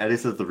coming back. Eddie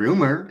says the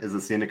rumor is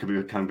that Cena could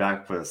be coming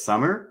back for the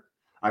summer.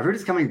 I've heard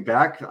he's coming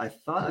back. I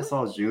thought I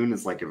saw June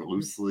as like a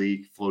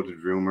loosely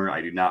floated rumor.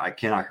 I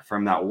cannot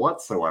confirm that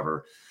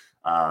whatsoever.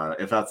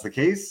 If that's the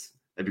case,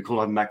 it'd be cool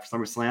to have him back for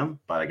SummerSlam.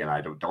 But again,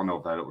 I don't know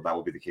if that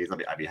will be the case.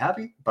 I'd be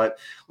happy, but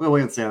we'll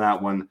wait and see on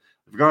that one.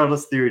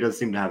 Regardless, Theory does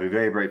seem to have a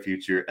very bright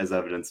future, as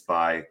evidenced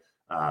by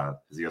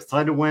his US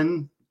title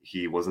win.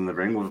 He was in the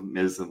ring with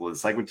Miz with a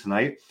segment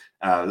tonight.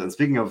 And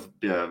speaking of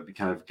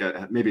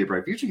maybe a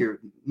bright future here,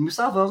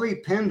 Mustafa Ali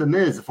pinned the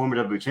Miz, the former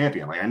WWE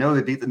champion. Like I know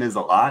they beat the Miz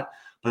a lot,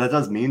 but that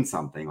does mean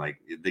something. Like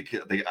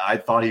I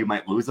thought he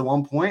might lose at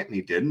one point, and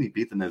he didn't. He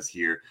beat the Miz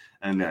here,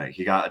 and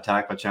he got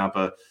attacked by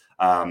Ciampa.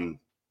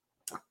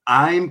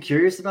 I'm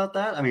curious about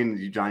that. I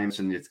mean, Johnny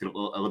mentioned it's a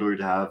little weird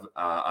to have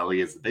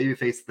Ali as the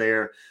babyface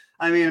there.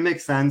 I mean, it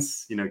makes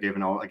sense,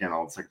 given all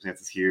the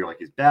circumstances here. Like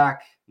he's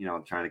back,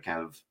 trying to kind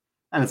of,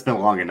 and it's been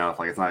long enough.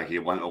 Like it's not like he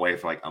went away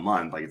for like a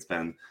month. Like it's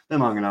been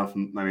long enough.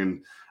 I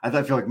mean,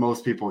 I feel like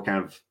most people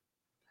kind of,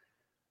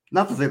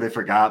 not to say they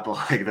forgot, but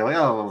like they're like,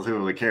 oh, well, who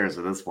really cares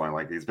at this point?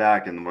 Like he's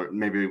back, and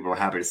we're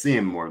happy to see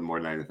him more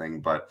than anything.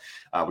 But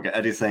we got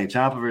Eddie saying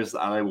Ciampa versus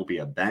Ali will be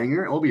a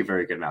banger. It will be a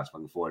very good match.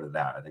 Looking forward to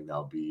that. I think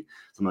that'll be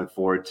something to look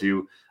forward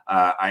to.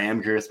 I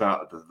am curious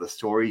about the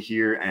story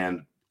here,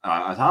 and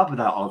on top of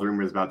that, all the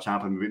rumors about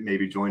Ciampa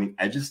maybe joining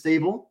Edge's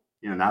stable.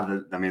 Now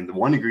that the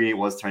one ingredient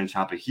was turning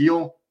Ciampa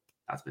heel,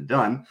 that's been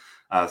done.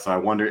 So I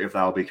wonder if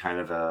that'll be kind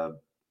of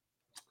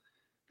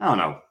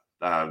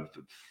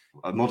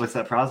a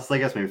multi-step process, I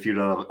guess. Maybe feud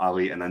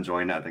Ali and then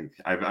join.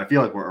 I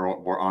feel like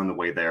we're on the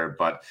way there,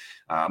 but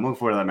I'm looking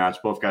forward to that match.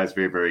 Both guys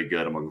very, very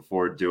good. I'm looking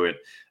forward to it.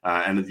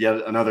 And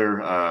yet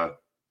another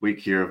week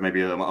here of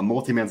maybe a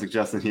multi-man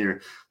suggestion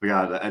here. We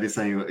got Eddie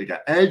saying we got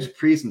Edge,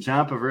 Priest, and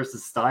Ciampa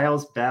versus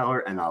Styles,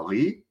 Balor, and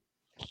Ali.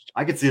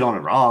 I could see it on a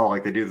Raw,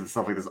 like they do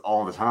stuff like this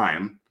all the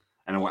time.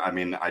 And I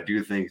mean, I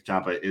do think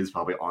Ciampa is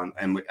probably on,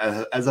 and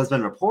as has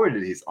been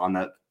reported, he's on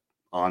that.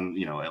 On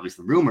at least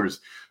the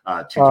rumors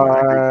to join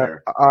that group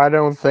there. I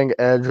don't think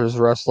Edge is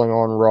wrestling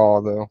on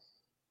Raw though.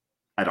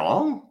 At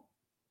all?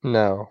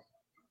 No.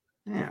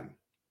 Man,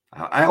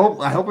 I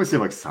hope we see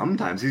like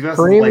sometimes he's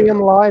wrestling premium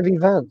live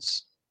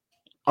events.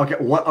 Okay,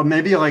 what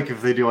maybe like if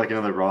they do like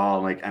another Raw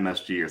like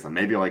MSG or something,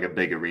 maybe like a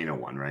big arena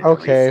one, right?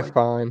 Okay,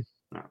 fine.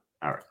 No,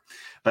 all right.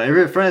 But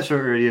every French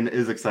Iridian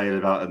is excited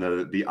about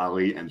the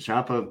Ali and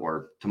Ciampa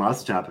or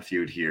Tommaso Ciampa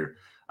feud here.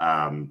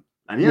 And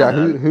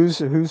who's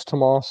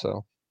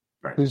Tommaso?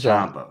 Right, who's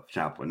Ciampa?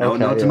 No, okay,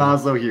 no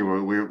Tommaso here.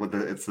 We're with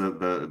it's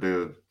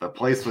the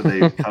place where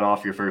they cut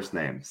off your first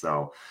name.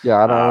 So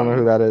yeah, I don't know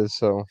who that is.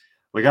 So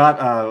we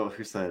got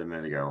who said it a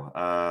minute ago.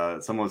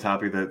 Someone was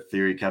happy that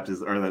Theory kept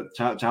that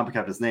Ciampa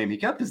kept his name. He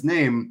kept his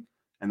name,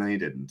 and then he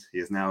didn't. He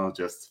is now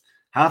just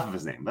half of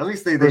his name. At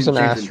least they changed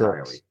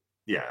entirely.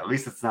 Yeah, at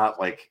least it's not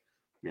like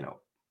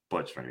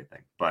Butch or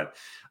anything. But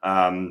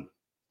I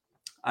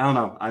don't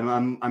know.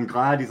 I'm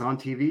glad he's on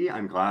TV.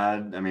 I'm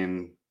glad. I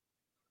mean,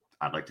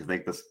 I'd like to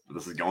think this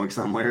is going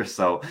somewhere,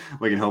 so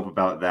we can hope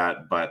about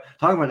that. But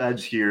talking about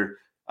Edge here,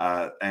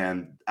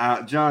 and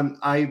John,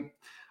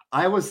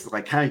 I was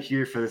like kind of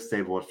curious for this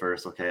stable at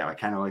first. Okay, I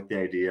kind of like the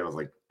idea. I was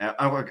like,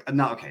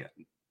 okay.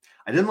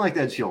 I didn't like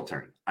the Edge heel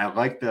turn. I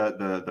like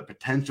the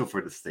potential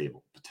for the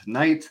stable. But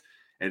tonight,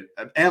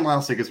 and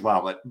last week as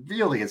well, it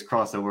really has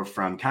crossed over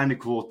from kind of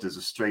cool to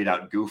just straight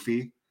out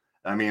goofy.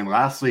 I mean,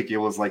 last week it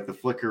was like the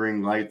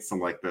flickering lights and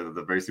like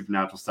the very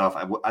supernatural stuff.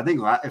 I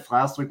think if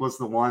last week was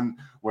the one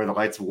where the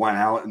lights went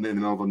out in the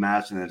middle of the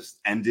match and then it just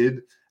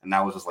ended, and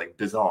that was just like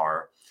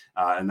bizarre.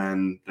 And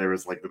then there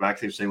was like the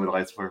backstage thing with the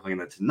lights flickering.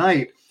 And then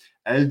tonight,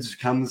 Edge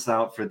comes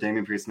out for a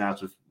Damian Priest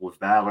match with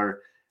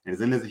Balor,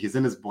 and he's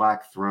in his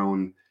black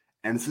throne,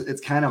 and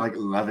it's kind of like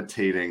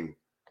levitating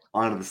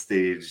onto the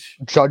stage.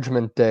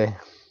 Judgment Day.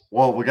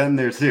 Well, we're getting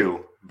there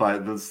too,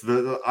 but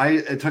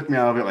it took me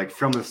out of it like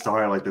from the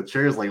start. Like the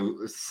chair is like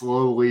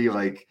slowly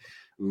like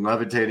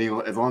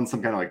levitating. It's on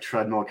some kind of like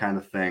treadmill kind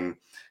of thing.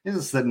 He's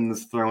just sitting in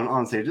this throne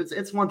on stage.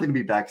 It's one thing to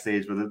be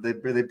backstage, but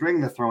they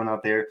bring the throne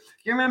out there.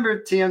 You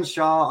remember Tian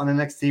Shaw on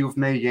NXT with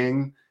Mei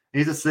Ying?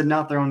 He's just sitting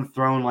out there on the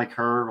throne like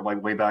her,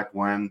 like way back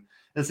when.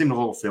 It seemed a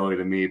little silly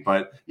to me,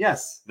 but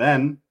yes.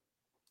 Then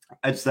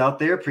Edge's out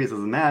there, Priest has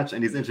a match,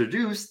 and he's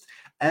introduced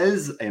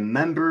as a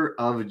member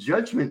of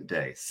Judgment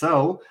Day.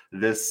 So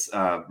this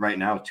right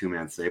now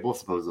 2-man stable,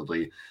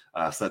 supposedly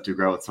set to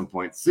grow at some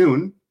point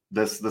soon.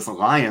 This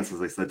alliance, as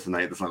they said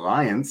tonight, this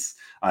alliance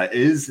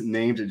is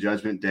named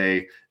Judgment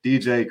Day.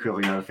 DJ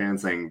curling out a fan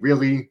saying,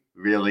 "Really,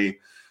 really."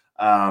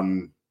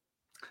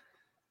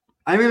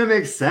 I mean, it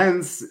makes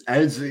sense.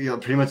 Edge,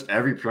 pretty much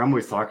every promo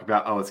we talk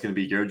about, it's going to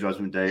be your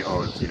Judgment Day.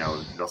 WrestleMania is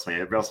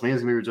going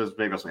to be your Judgment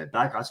Day. WrestleMania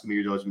Backlash is going to be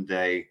your Judgment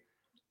Day.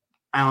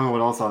 I don't know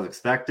what else I was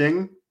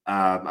expecting.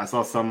 I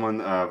saw someone,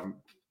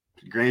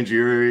 Grand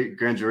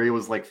Jury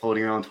was like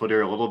floating around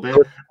Twitter a little bit.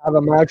 Have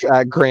a match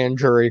at Grand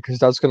Jury because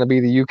that's going to be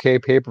the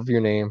UK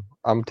pay-per-view name.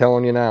 I'm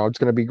telling you now, it's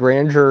going to be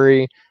Grand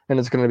Jury, and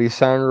it's going to be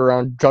centered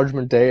around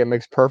Judgment Day. It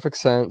makes perfect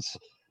sense.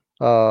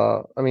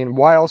 I mean,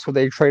 why else would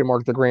they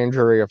trademark the Grand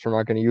Jury if they're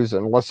not going to use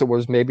it? Unless it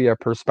was maybe a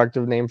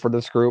perspective name for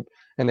this group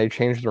and they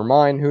changed their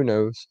mind. Who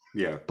knows?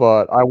 Yeah.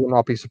 But I would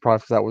not be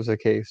surprised if that was the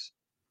case.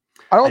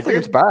 I don't think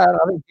it's bad. I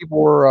think people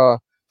were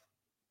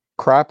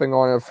crapping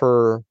on it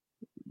for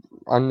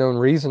unknown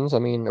reasons. I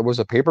mean, it was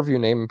a pay-per-view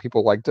name and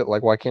people liked it.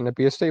 Like, why can't it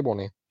be a stable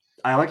name?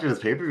 I liked it as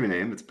pay-per-view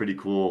name. It's pretty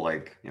cool.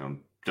 Like,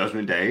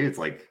 Judgment Day. It's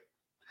like,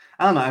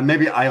 I don't know.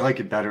 Maybe I like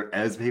it better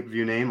as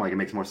pay-per-view name. Like, it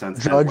makes more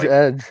sense. Judge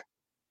Edge.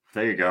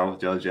 There you go.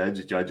 Judge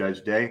Edge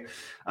Day.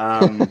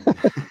 But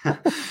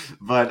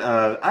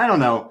I don't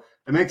know.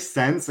 It makes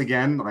sense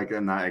again. Like,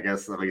 and I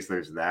guess at least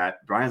there's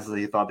that. Brian said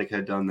he thought they could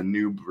have done the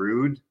New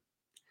Brood.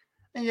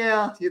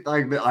 Yeah,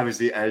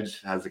 obviously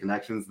Edge has the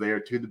connections there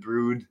to the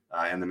Brood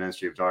and the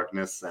Ministry of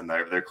Darkness, and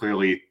they're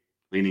clearly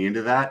leaning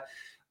into that.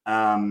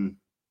 I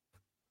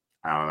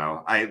don't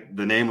know.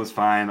 The name was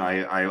fine.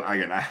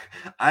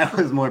 I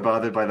was more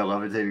bothered by the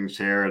levitating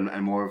chair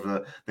and more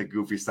of the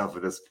goofy stuff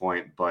at this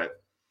point. But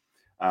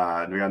we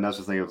got Nuts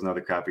just saying it was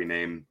another crappy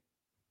name.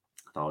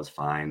 I thought it was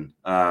fine.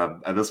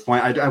 At this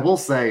point, I will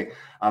say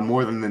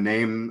more than the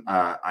name,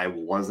 I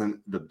wasn't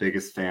the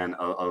biggest fan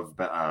of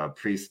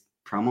Priest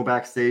promo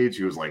backstage.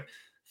 He was like,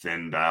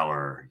 "Finn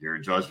Balor, your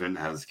judgment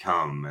has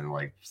come," and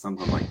like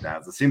something like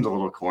that. So it seems a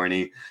little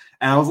corny,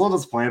 and I was a little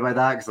disappointed by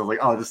that because I was like,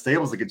 "Oh, this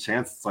stable's a good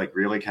chance to like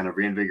really kind of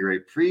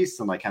reinvigorate Priest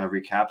and like kind of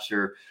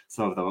recapture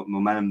some of the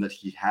momentum that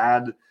he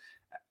had."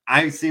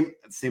 I seemed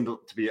to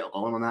be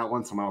alone on that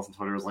one. Someone else on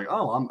Twitter was like,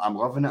 "Oh, I'm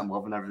loving it. I'm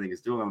loving everything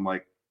he's doing." And I'm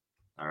like,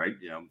 "All right,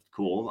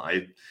 cool."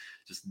 I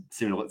just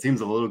it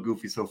seems a little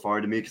goofy so far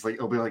to me because like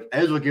it'll be like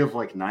Edge will give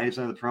like 90%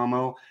 of the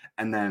promo,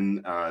 and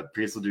then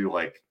Priest will do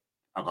like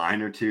a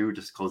line or two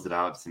just to close it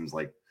out. It seems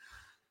like,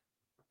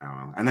 I don't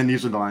know. And then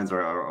usually the lines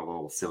are a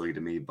little silly to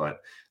me,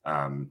 but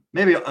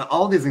maybe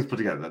all these things put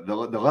together, the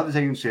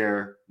levitating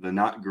chair, the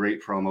not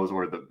great promos,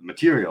 or the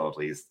material at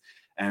least,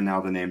 and now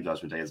the name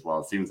Judgment Day as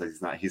well. It seems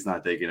like he's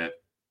not digging it.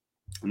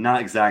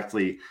 Not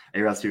exactly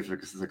a recipe for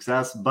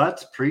success,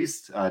 but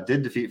Priest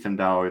did defeat Finn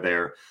Balor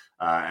there.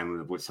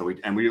 And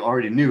we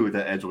already knew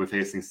that Edge would be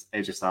facing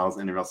AJ Styles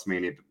in a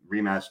WrestleMania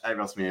rematch at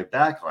WrestleMania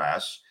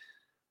Backlash.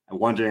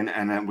 Wondering,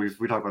 and then we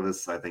talked about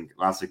this, I think,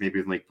 last week, maybe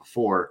even the week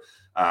before.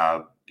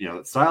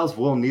 Styles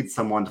will need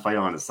someone to fight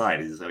on his side.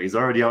 He's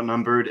already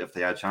outnumbered. If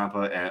they add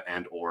Ciampa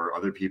and or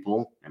other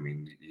people, I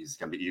mean, he's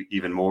going to be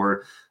even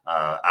more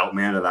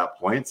outmanned at that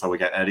point. So we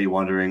got Eddie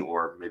wondering,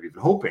 or maybe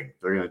even hoping,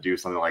 they're going to do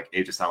something like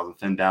AJ Styles and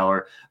Finn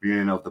Balor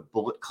reunion of the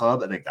Bullet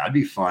Club. I think that'd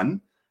be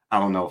fun.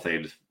 I don't know if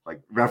they'd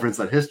like reference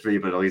that history,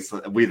 but at least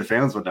we, the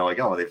fans, would know, like,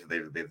 oh,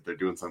 they're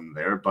doing something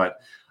there. But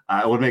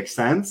it would make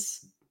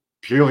sense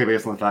purely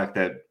based on the fact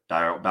that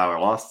Balor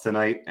lost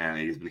tonight, and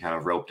he's been kind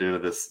of roped into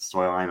this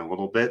storyline a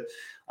little bit,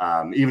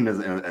 even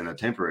in a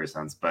temporary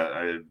sense. But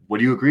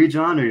would you agree,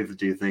 John, or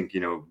do you think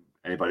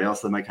anybody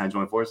else that might kind of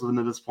join forces with him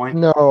at this point?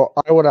 No,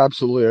 I would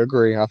absolutely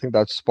agree. I think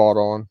that's spot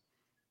on.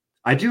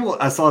 I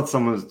saw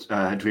someone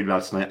tweeted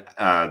about tonight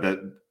that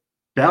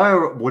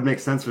Balor would make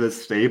sense for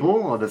this stable,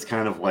 or this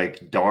kind of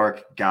like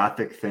dark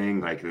gothic thing,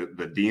 like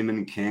the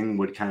Demon King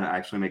would kind of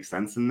actually make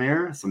sense in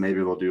there. So maybe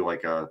they'll do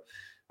like a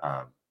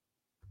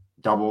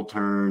double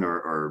turn,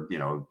 or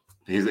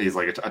he's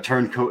like a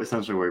turncoat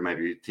essentially, where he might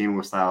be teaming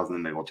with Styles and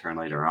then maybe we'll turn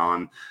later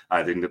on.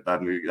 I think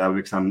that would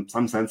make some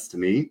sense to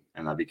me,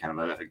 and that'd be kind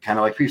of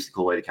like Priest, a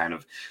cool way to kind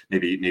of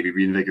maybe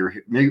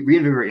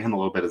reinvigorate him a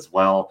little bit as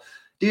well.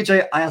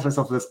 DJ, I ask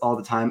myself this all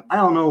the time. I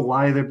don't know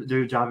why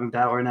they're dropping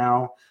Balor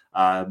now.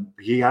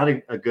 He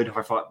had a good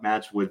hard-fought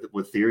match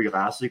with Theory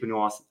last week when he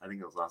lost. I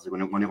think it was last week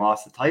when he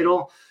lost the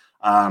title.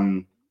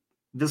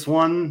 This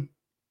one,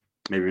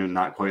 maybe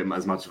not quite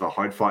as much of a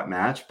hard-fought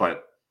match,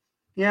 but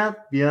yeah.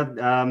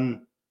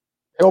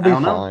 He'll be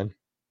fine.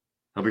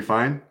 He'll be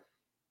fine.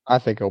 I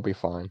think he'll be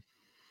fine.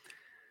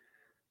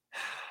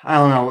 I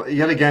don't know.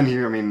 Yet again,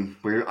 here, I mean,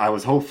 I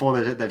was hopeful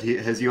that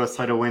his U.S.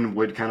 title win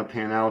would kind of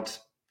pan out.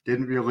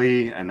 Didn't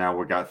really, and now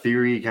we got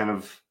Theory kind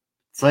of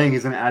saying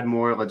he's going to add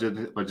more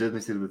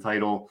legitimacy to the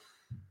title.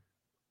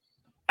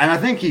 And I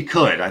think he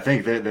could. I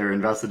think that they're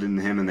invested in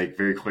him, and they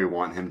very clearly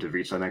want him to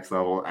reach the next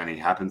level. And he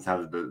happens to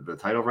have the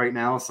title right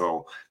now,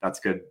 so that's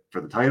good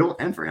for the title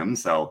and for him.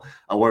 So,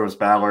 where was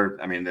Balor?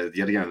 I mean,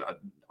 yet again, it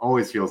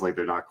always feels like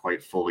they're not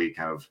quite fully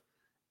kind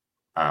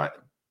of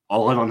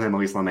all in on him, at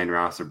least on the main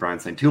roster.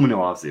 Brian's saying too many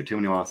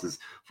losses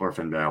for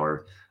Finn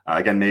Balor.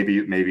 Again,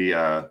 maybe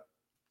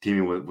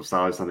teaming with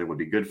Sally something would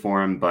be good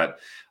for him, but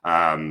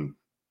I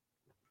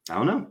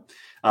don't know.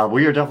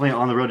 We are definitely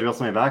on the road to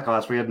WrestleMania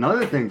Backlash. We had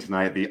another thing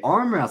tonight, the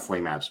arm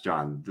wrestling match,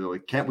 John.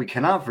 We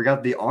cannot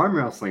forget the arm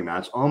wrestling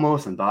match,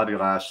 Omos and Bobby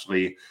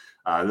Lashley.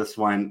 This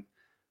one,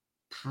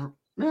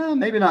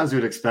 maybe not as you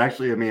would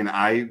expect. I mean,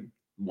 I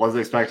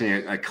wasn't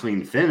expecting a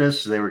clean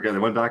finish. They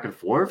went back and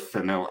forth,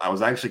 and I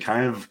was actually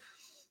kind of,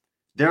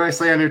 dare I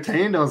say,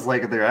 entertained. I was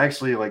like, they're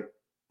actually like,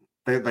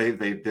 they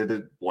did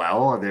it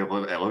well.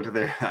 I looked at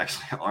their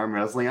actually arm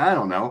wrestling. I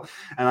don't know.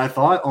 And I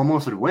thought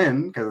Omos would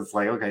win because it's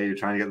like, okay, you're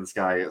trying to get this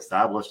guy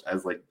established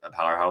as like a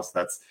powerhouse.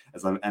 That's,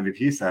 as an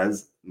MVP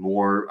says,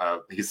 more,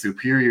 he's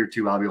superior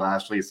to Bobby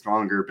Lashley,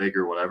 stronger,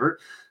 bigger, whatever.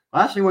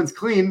 Lashley wins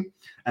clean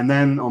and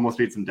then Omos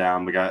beats him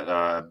down. We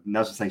got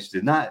Nestor saying she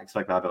did not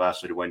expect Bobby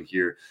Lashley to win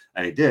here,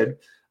 and he did.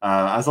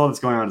 I saw this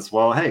going on as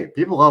well. Hey,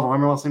 people love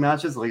arm wrestling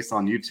matches, at least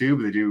on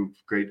YouTube. They do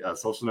great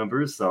social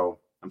numbers, so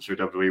I'm sure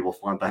WWE will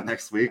flaunt that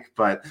next week.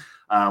 But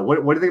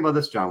what do you think about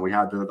this, John? We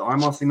had the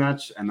arm wrestling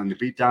match and then the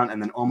beatdown,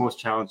 and then Omos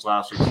challenged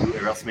Lashley to a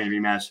WrestleMania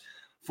rematch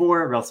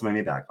for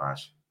WrestleMania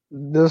Backlash.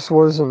 This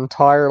was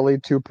entirely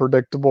too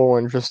predictable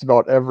in just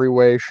about every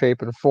way,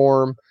 shape, and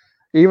form.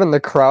 Even the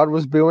crowd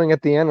was booing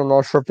at the end. I'm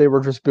not sure if they were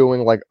just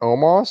booing like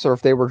Omos or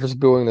if they were just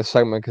booing the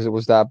segment because it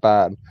was that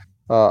bad.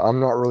 I'm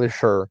not really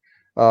sure.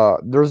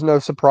 There's no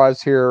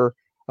surprise here.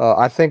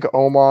 I think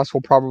Omos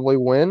will probably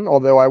win,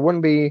 although I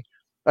wouldn't be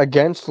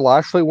against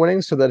Lashley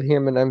winning so that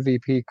him and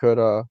MVP could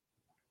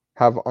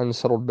have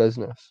unsettled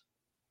business.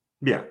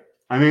 Yeah.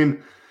 I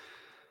mean,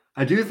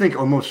 I do think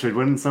Omos should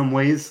win in some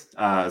ways,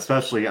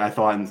 especially I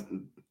thought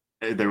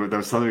there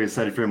was something to be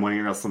said for him winning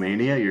at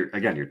WrestleMania.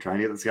 You're trying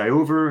to get this guy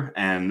over,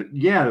 and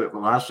yeah,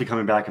 Lashley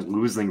coming back and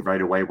losing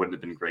right away wouldn't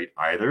have been great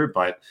either,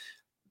 but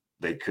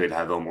they could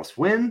have Omos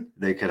win.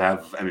 They could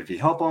have MVP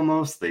help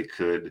Omos. They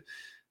could,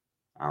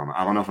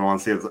 I don't know if I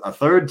want to see it a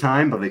third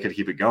time, but they could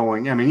keep it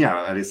going. I mean,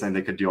 yeah, at least saying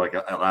they could do like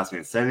a last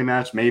minute sanity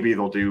match. Maybe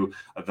they'll do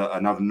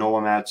another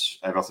NOLA match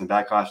at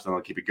WrestleMania Backlash, then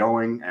they'll keep it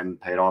going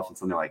and pay it off and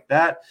something like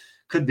that.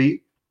 Could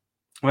be.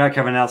 We got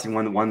Kevin announcing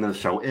when the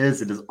show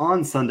is. It is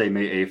on Sunday,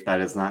 May 8th. That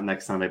is not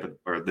next Sunday,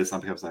 or this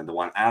Sunday, the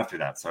one after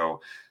that.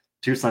 So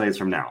 2 Sundays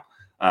from now.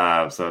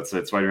 So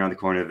it's right around the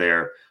corner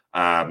there.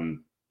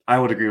 I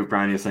would agree with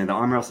Brian. You're saying the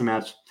arm wrestling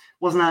match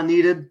was not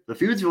needed. The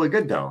feud's really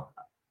good though.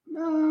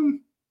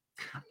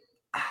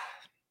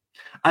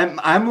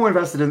 I'm more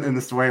invested in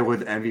the story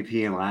with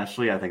MVP and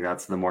Lashley. I think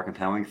that's the more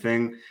compelling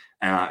thing,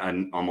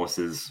 and Omos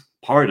is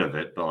part of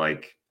it. But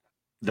like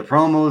the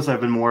promos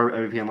have been more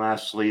MVP and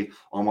Lashley.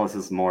 Omos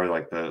is more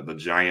like the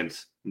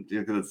giant.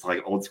 It's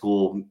like old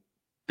school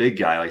big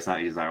guy. Like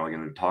he's not really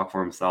going to talk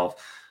for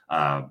himself.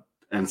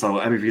 And so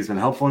MVP has been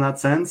helpful in that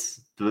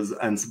sense.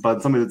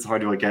 But something that's hard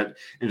to like get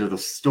into the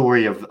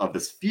story of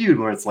this feud,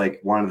 where it's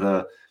like one of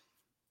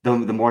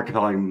the more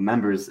compelling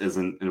members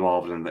isn't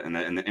involved in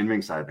the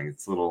in-ring side of things.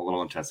 It's a little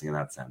interesting in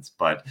that sense.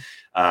 But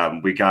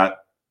we got,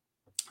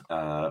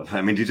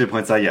 I mean, DJ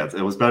points out, yeah,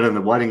 it was better than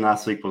the wedding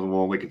last week, but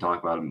we can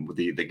talk about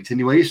the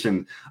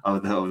continuation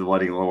of the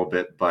wedding a little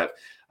bit. But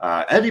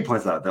Eddie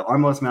points out the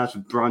arm wrestling match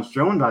with Braun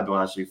Strowman by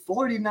Lashley,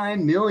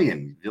 49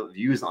 million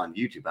views on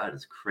YouTube. That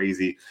is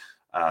crazy.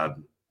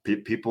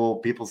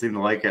 People seem to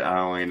like it. I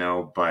don't really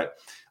know, but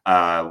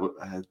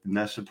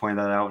Ness should point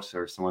that out,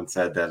 or someone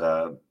said that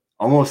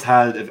Omos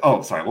had.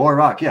 Laura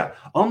Rock, yeah,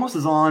 Omos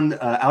is on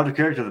Out of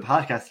Character, the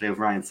podcast today with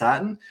Ryan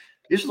Satin.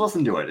 You should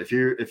listen to it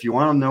if you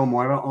want to know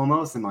more about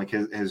Omos and like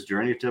his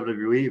journey to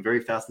WWE.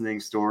 Very fascinating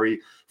story.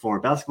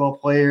 Former basketball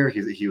player.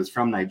 He was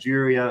from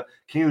Nigeria,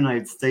 came to the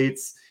United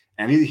States.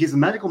 And he's a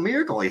medical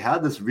miracle. He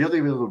had this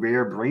really, really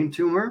rare brain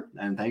tumor,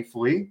 and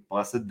thankfully,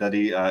 blessed that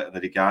he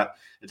got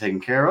it taken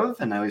care of.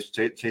 And now he's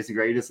chasing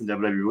greatness in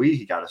WWE.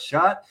 He got a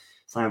shot,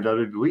 signed with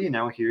WWE, and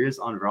now here he is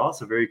on Raw.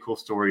 So very cool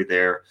story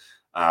there.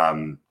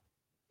 So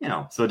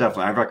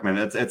definitely, I recommend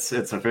it. It's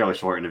a fairly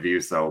short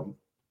interview, so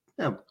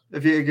yeah.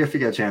 If you get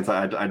a chance,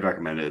 I'd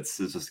recommend it. It's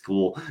just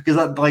cool because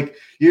like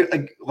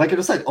I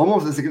just said,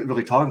 Omos isn't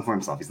really talking for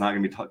himself. He's not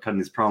going to be cutting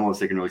these promos.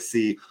 They can really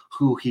see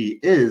who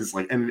he is.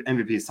 Like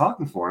MVP is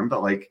talking for him,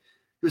 but like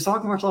he was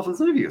talking about herself in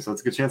this interview. So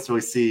it's a good chance to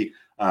really see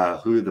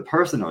who the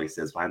person at least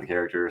is behind the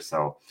character.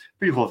 So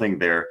pretty cool thing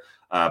there.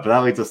 But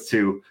that leads us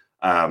to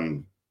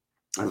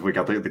as we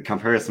got the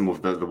comparison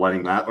with the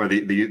wedding or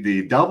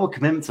the double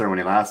commitment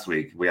ceremony last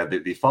week. We had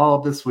the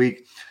follow-up this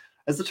week.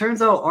 As it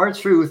turns out,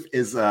 R-Truth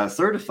is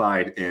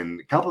certified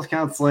in couples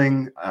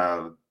counseling,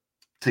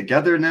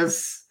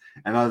 togetherness,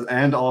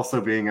 and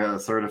also being a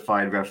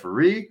certified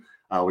referee.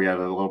 We had a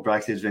little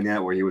backstage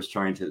vignette where he was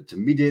trying to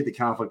mediate the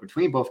conflict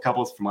between both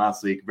couples from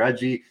last week: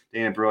 Reggie,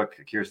 Dana Brooke,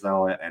 Akira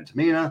Tozawa, and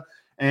Tamina.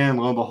 And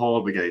lo and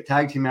behold, we get a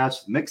tag team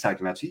match, mixed tag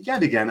team match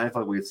yet again. I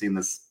thought we've seen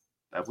this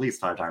at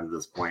least 5 times at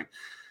this point.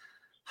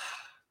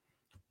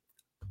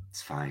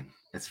 It's fine.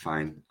 It's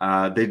fine.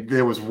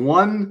 There was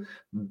one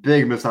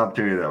big missed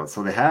opportunity though.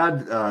 So they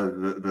had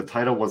the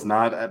title was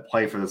not at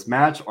play for this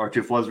match.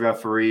 R-Truth was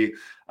referee.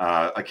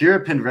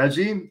 Akira pinned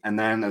Reggie, and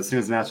then as soon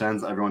as the match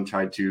ends, everyone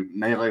tried to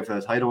melee for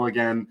the title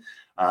again.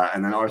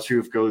 And then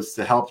R-Truth goes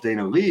to help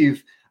Dana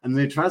leave, and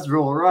then he tries to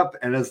roll her up.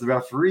 And as the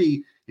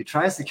referee, he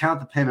tries to count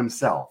the pin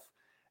himself.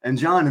 And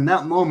John, in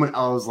that moment,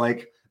 I was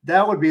like,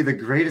 that would be the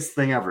greatest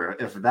thing ever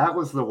if that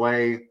was the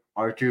way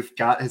R-Truth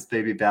got his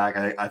baby back.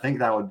 I think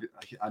that would be,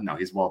 no,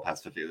 he's well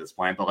past 50 at this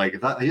point, but like if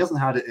that, he hasn't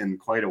had it in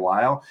quite a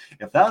while.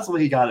 If that's the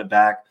way he got it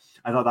back,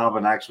 I thought that would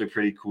have been actually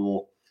pretty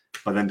cool.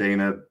 But then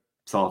Dana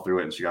saw through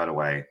it and she got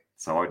away.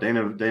 So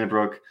Dana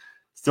Brooke,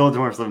 still a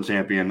 24/7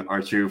 champion.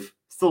 R-Truth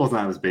still doesn't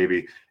have his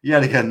baby.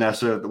 Yet again,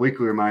 Nesha, the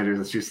weekly reminder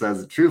that she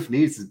says the Truth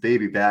needs his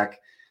baby back.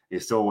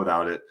 He's still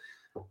without it.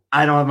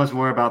 I don't have much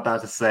more about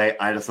that to say.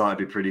 I just thought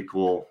it'd be pretty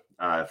cool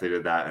if they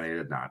did that, and they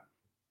did not.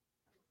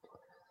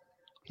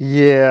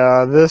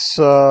 Yeah, this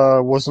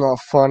was not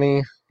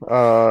funny.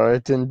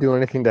 It didn't do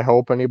anything to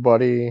help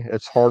anybody.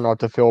 It's hard not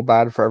to feel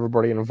bad for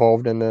everybody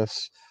involved in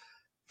this.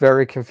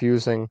 Very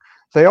confusing.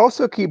 They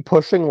also keep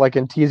pushing, like,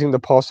 and teasing the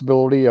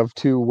possibility of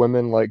 2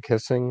 women, like,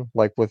 kissing,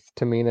 like, with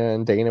Tamina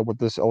and Dana with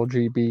this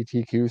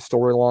LGBTQ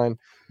storyline.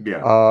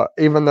 Yeah.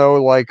 Even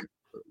though, like,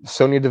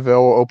 Sonya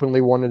Deville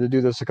openly wanted to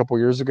do this a couple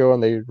years ago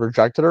and they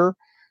rejected her,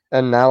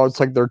 and now it's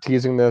like they're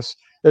teasing this.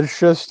 It's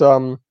just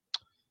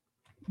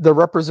the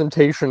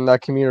representation in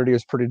that community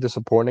is pretty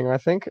disappointing, I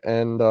think,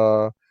 and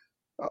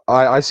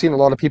I seen a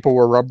lot of people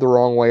were rubbed the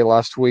wrong way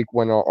last week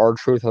when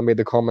R-Truth had made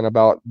the comment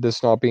about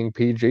this not being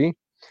PG.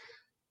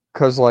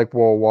 Because, like,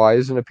 well, why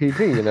isn't it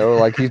PG? You know,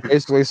 like he's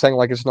basically saying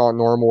like it's not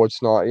normal,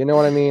 it's not. You know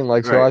what I mean?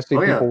 Like, so right. I see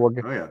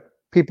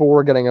people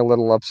were getting a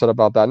little upset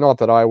about that. Not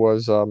that I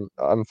was.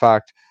 In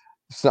fact,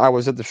 I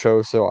was at the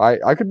show, so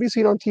I could be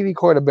seen on TV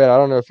quite a bit. I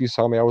don't know if you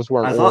saw me. I was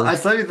wearing orange. I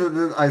said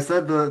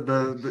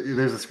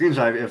there's a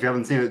screenshot. If you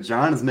haven't seen it,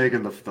 John is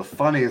making the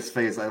funniest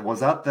face.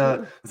 Was that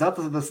the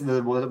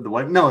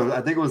what? No,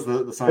 I think it was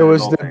the Sonya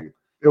Deville thing.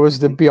 It was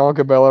the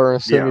Bianca Belair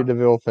and Sonya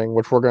Deville thing,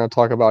 which we're going to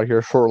talk about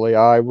here shortly.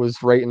 I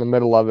was right in the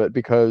middle of it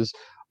because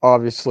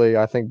obviously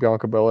I think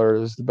Bianca Belair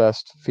is the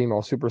best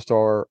female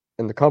superstar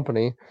in the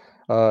company.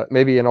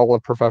 Maybe in all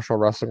of professional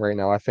wrestling right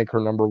now. I think her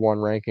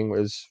 #1 ranking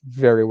is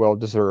very well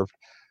deserved.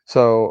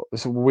 So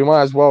we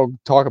might as well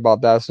talk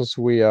about that since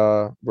we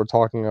were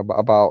talking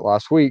about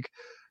last week.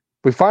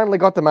 We finally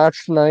got the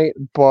match tonight,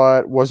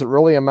 but was it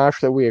really a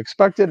match that we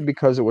expected?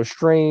 Because it was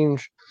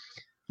strange.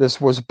 This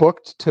was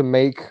booked to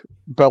make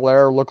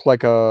Belair look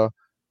like a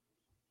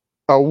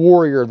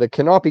warrior that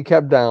cannot be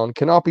kept down,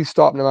 cannot be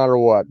stopped no matter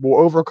what, will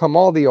overcome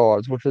all the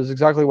odds, which is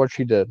exactly what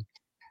she did.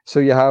 So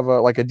you have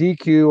like a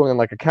DQ and then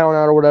like a count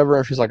out or whatever,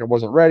 and she's like, I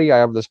wasn't ready, I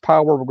have this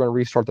power, we're going to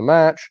restart the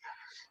match.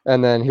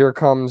 And then here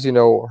comes, you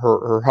know,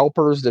 her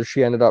helpers that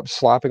she ended up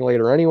slapping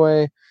later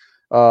anyway.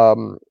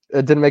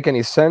 It didn't make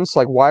any sense.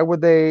 Like, why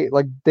would they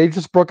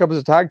just broke up as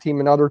a tag team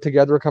and now they're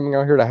together coming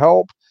out here to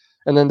help?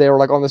 And then they were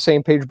like on the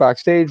same page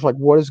backstage. Like,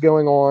 what is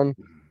going on?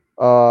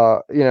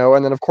 You know,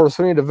 and then of course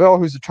Sonya Deville,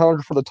 who's the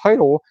challenger for the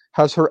title,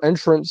 has her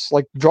entrance,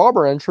 like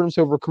jobber entrance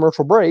over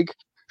commercial break.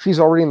 She's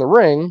already in the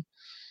ring.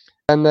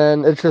 And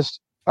then it's just,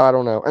 I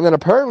don't know. And then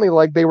apparently,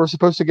 like, they were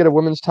supposed to get a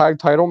women's tag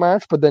title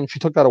match, but then she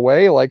took that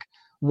away. Like,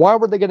 why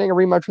were they getting a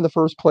rematch in the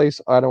first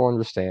place? I don't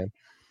understand.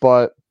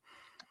 But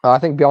I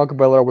think Bianca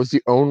Belair was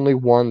the only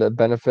one that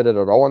benefited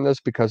at all in this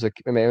because it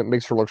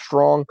makes her look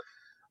strong.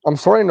 I'm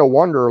starting to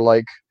wonder,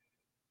 like,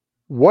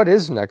 what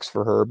is next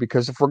for her?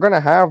 Because if we're going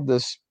to have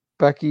this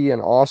Becky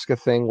and Asuka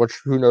thing, which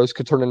who knows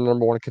could turn into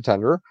 #1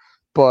 contender,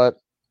 but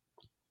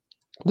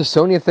the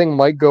Sonya thing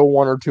might go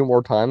 1 or 2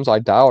 more times. I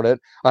doubt it.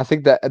 I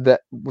think that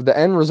the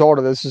end result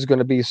of this is going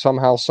to be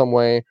somehow, some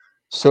way,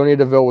 Sonya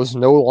Deville is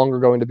no longer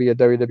going to be a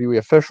WWE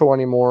official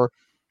anymore,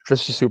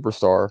 just a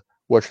superstar,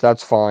 which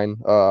that's fine.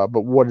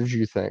 But what did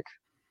you think?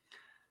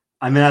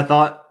 I mean, I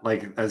thought,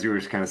 like, as you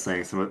were kind of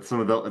saying, some of the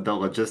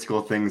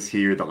logistical things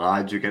here, the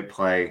logic at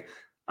play,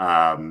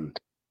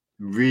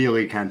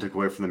 really kind of took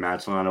away from the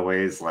match in a lot of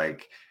ways.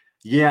 Like,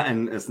 yeah,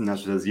 and as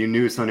Nesha says, you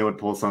knew Sonya would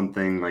pull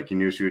something, like you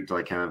knew she would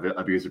like kind of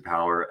abuse her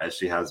power as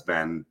she has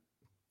been.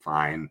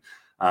 Fine.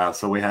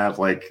 So we have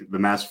like the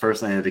match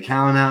first ended the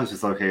count out. It's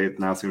just okay,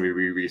 now it's gonna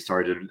be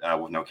restarted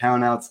with no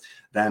count outs.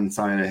 Then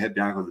Sonya hit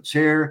Bianca with the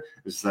chair.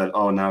 It said,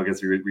 oh, now it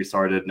gets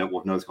restarted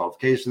with no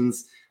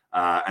disqualifications.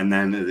 And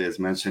then, as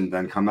mentioned,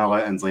 then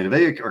Carmella and Zelina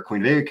Vega or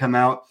Queen Vega come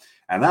out.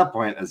 At that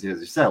point, as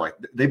you said, like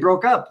they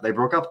broke up. They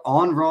broke up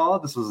on Raw.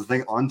 This was a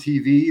thing on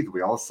TV that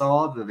we all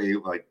saw. That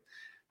that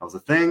was a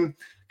thing.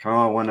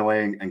 Carmella went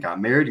away and got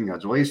married.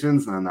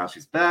 Congratulations, and then now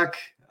she's back.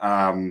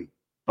 But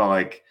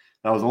like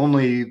that was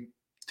only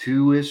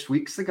 2-ish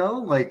weeks ago.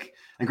 Like,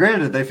 and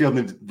granted, they feel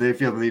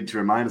the need to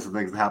remind us of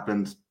things that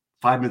happened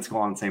 5 minutes ago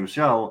on the same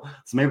show.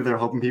 So maybe they're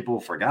hoping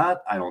people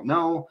forgot. I don't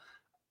know,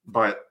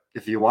 but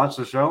if you watch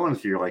the show and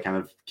if you're like kind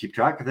of keep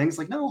track of things,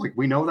 like no, like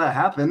we know that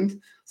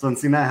happened. So then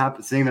seeing that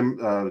happen, seeing them,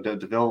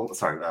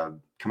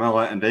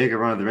 Carmella and Vega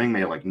run to the ring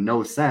made like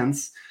no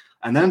sense,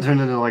 and then turned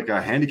into like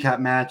a handicap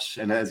match.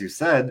 And as you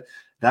said,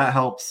 that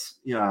helps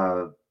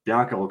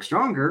Bianca look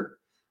stronger,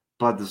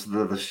 but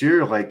the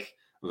sheer like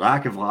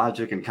lack of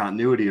logic and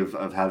continuity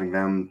of having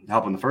them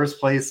help in the first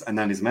place. And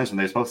then as mentioned,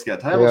 they're supposed to get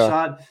a title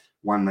shot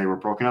when they were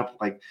broken up,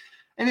 like.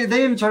 And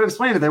they even tried to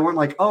explain it. They weren't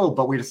like, oh,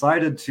 but we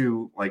decided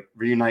to like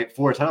reunite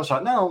for a title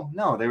shot.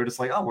 No, they were just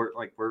like, oh,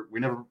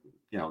 we never,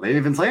 they didn't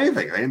even say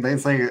anything. They didn't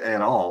say it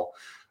at all.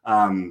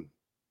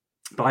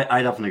 But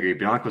I definitely agree.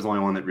 Bianca was the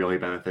only one that really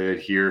benefited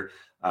here.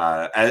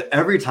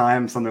 Every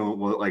time something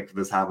like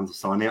this happens with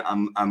Sonya,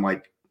 I'm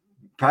like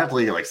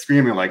practically like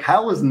screaming, like,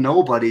 how is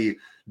nobody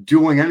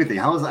doing anything?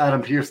 How is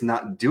Adam Pearce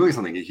not doing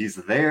something? He's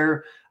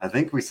there. I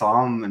think we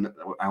saw him, and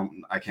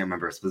I can't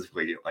remember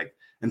specifically. Like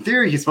in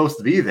theory, he's supposed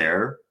to be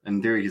there.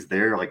 In theory, he's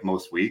there like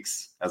most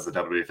weeks as the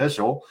WWE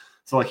official.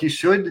 So like he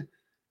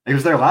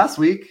was there last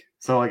week.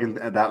 So like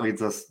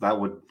that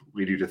would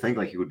lead you to think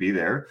like he would be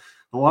there.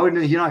 But why would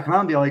he not come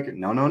out and be like,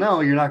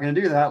 no, you're not going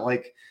to do that?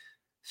 Like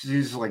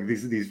she's like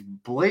these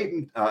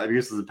blatant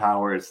abuses of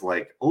power. It's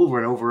like over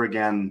and over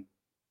again.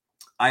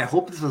 I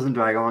hope this doesn't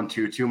drag on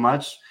too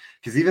much.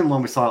 Because even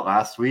when we saw it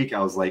last week,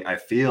 I was like, I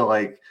feel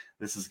like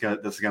this is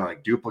gonna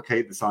like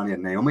duplicate the Sonya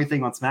and Naomi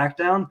thing on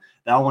SmackDown.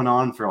 That went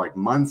on for like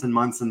months and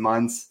months and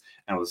months,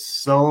 and it was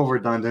so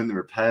redundant and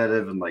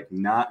repetitive and like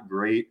not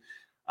great.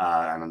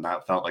 And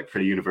that felt like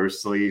pretty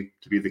universally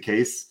to be the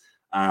case.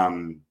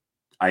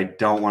 I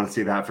don't want to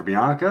see that for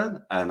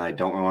Bianca, and I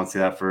don't want to see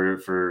that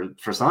for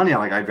Sonya.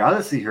 Like I'd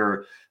rather see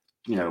her,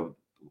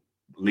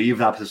 leave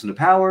that position of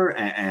power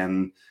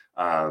and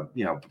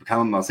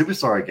become a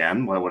superstar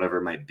again, whatever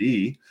it might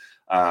be.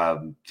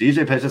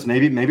 DJ pitches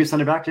maybe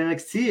send her back to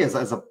NXT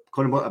as a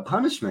quote unquote a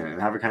punishment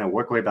and have her kind of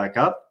work way back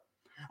up.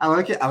 I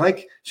like it.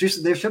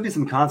 There should be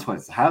some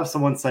consequences. Have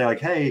someone say like,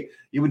 "Hey,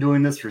 you've been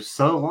doing this for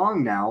so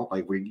long now.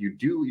 Like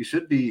you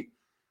should be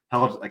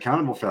held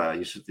accountable for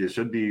that. There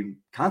should be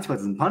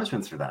consequences and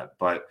punishments for that."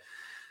 But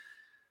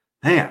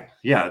man,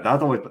 yeah,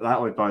 that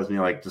always bothers me.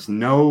 Like just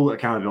no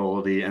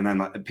accountability, and then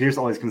Pearce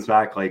always comes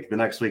back like the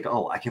next week.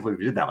 Oh, I can't believe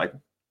we did that. Like.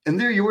 And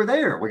there you were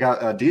there. We got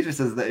Deidre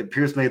says that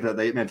Pearce made the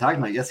 8-man tag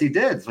tonight. Yes, he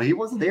did. So he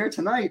wasn't there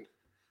tonight.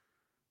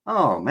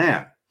 Oh,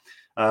 man.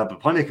 But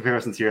plenty of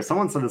comparisons here.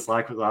 Someone said this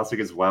last week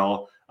as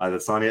well,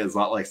 that Sonya is a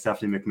lot like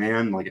Stephanie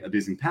McMahon, like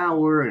abusing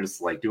power and just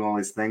like doing all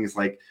these things.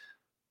 Like,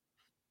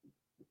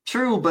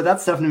 true, but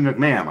that's Stephanie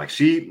McMahon. Like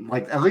she,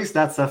 like at least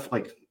that stuff,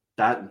 like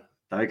that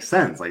makes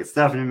sense. Like it's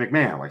Stephanie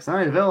McMahon. Like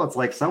Sonya Deville, it's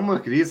like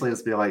someone could easily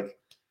just be like,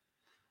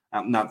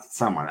 not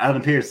someone,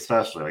 Adam Pearce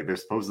especially. Like they're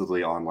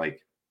supposedly on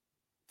like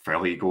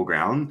fairly equal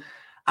ground.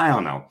 I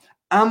don't know.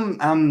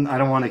 I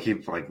don't want to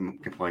keep like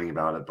complaining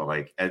about it, but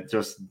like it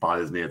just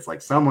bothers me. It's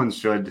like someone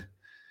should.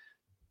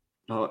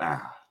 Oh,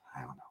 I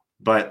don't know.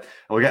 But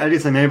I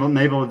just say maybe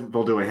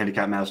they'll do a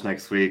handicap match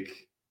next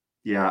week.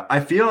 Yeah,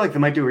 I feel like they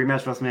might do a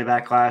rematch for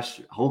WrestleMania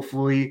Backlash.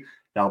 Hopefully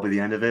that'll be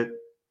the end of it.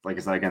 Like I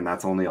said, again,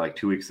 that's only like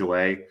 2 weeks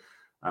away.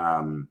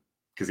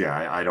 Because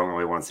I don't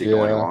really want to see it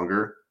go any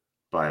longer.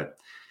 But.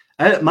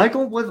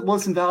 Michael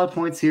was some valid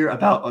points here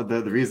about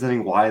the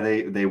reasoning why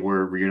they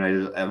were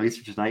reunited, at least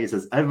for tonight. He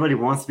says everybody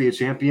wants to be a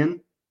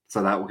champion,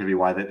 so that could be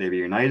why they be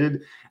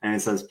united. And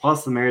it says,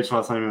 plus the marriage to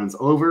WrestleMania is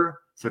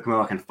over, so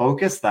Carmella can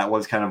focus. That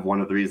was kind of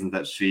one of the reasons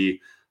that she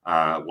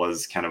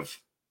was kind of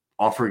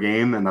off her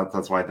game, and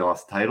that's why they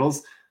lost the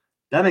titles.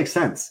 That makes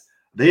sense.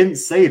 They didn't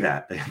say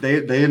that.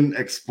 They didn't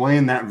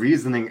explain that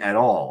reasoning at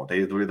all.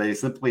 They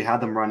simply had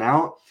them run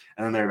out,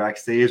 and then they're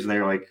backstage, and they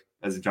were like,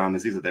 as John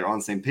Mazzi said, they're on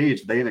the same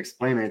page. They didn't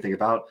explain anything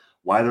about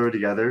why they were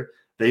together.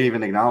 They didn't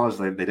even acknowledge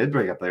they did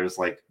break up. They're just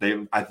like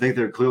I think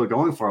they're clearly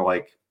going for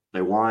like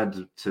they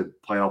wanted to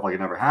play off like it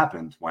never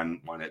happened when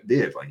it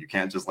did. Like you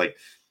can't just like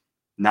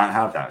not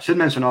have that. Should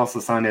mention also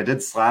Sonya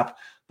did slap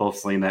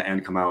both Zelina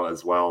and Carmella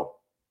as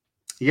well.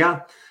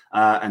 Yeah,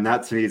 and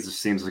that to me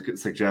just seems to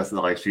suggest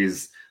that like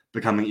she's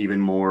becoming even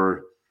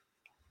more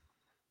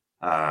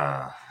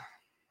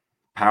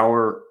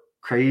power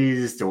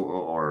crazed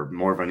or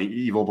more of an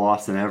evil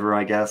boss than ever,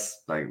 I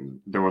guess. Like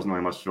there wasn't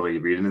really much really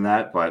reading in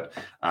that, but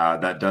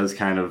that does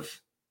kind of,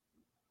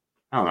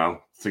 I don't know,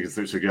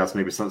 suggest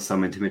maybe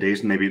some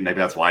intimidation. Maybe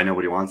that's why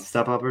nobody wants to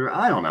step up. Or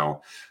I don't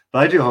know, but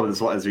I do hope this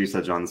will, as you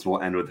said, John, this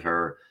will end with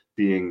her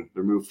being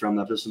removed from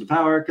that position of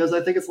power because I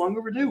think it's long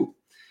overdue.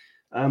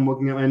 I'm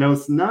looking at my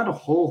notes, not a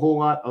whole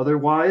lot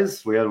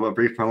otherwise. We had a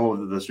brief promo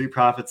with the Street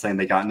Profits saying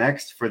they got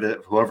next for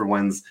whoever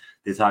wins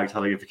the tag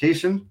title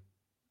unification.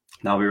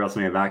 That'll be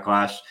WrestleMania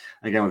Backlash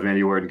again with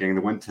Randy Orton getting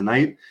the win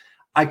tonight.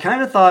 I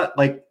kind of thought,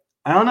 like,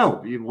 I don't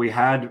know, we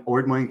had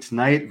Orton winning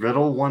tonight.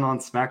 Riddle won on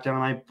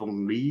SmackDown, I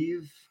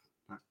believe.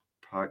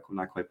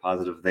 Not quite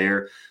positive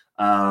there.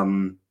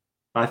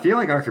 I feel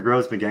like RK Bro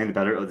has been getting the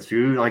better of this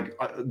feud. Like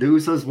the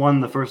Usos won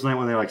the first night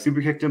when they like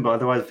super kicked him, but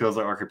otherwise it feels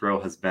like RK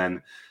Bro has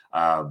been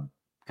kind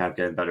of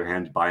getting better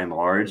hand by and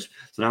large.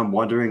 So now I'm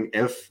wondering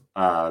if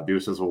the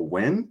Usos will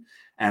win.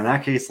 And in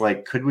that case,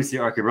 like, could we see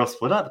RK Bro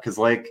split up? Because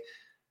like,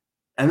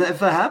 and if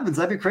that happens,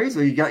 that'd be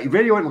crazy. You got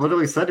Randy Orton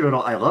literally said to it,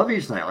 "I love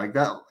each night." Like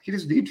that,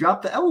 he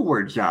dropped the L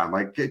word, John.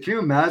 Like, can you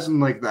imagine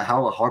like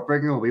how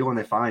heartbreaking it will be when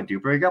they finally do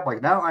break up?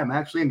 Like now, I'm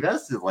actually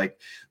invested. Like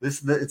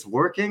it's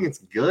working, it's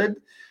good.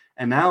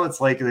 And now it's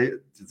like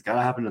it's got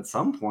to happen at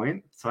some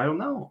point. So I don't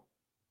know.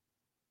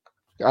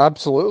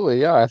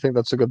 Absolutely, yeah, I think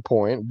that's a good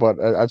point. But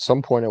at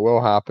some point, it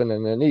will happen,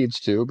 and it needs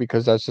to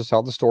because that's just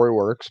how the story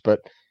works.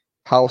 But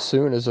how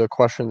soon is a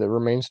question that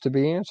remains to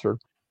be answered.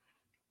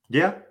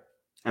 Yeah,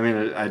 I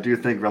mean, I do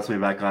think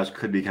WrestleMania Backlash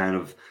could be kind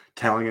of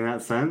telling in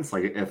that sense.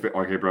 Like if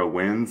RK Bro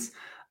wins,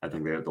 I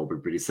think they'll be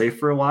pretty safe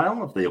for a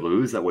while. If they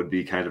lose, that would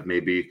be kind of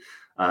maybe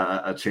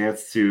a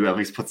chance to at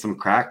least put some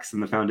cracks in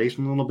the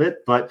foundation a little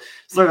bit, but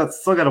still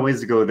got a ways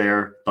to go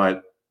there.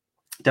 But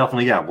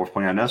definitely, yeah, worth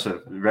pointing out.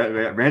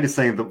 Randy's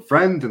saying the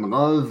friend and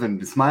love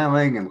and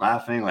smiling and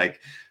laughing.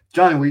 Like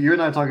Johnny, you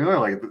and I were talking earlier,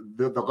 like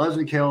the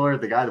Legend Killer,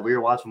 the guy that we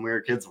were watching when we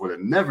were kids, would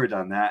have never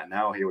done that. And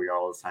now here we are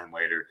all this time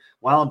later.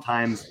 Wild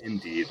times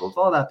indeed. With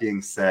all that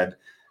being said,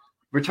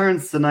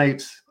 returns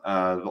tonight.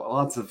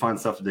 Lots of fun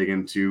stuff to dig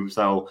into.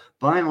 So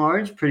by and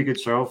large, pretty good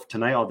show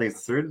tonight, all things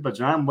considered. But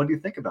John, what do you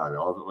think about it?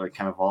 All put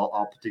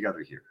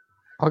together here.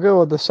 I'll go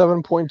with the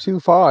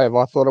 7.25.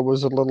 I thought it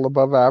was a little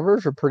above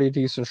average, a pretty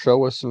decent show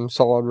with some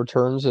solid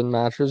returns and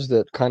matches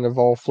that kind of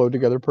all flowed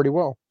together pretty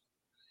well.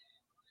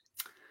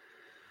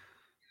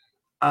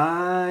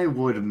 I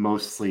would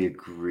mostly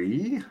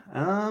agree.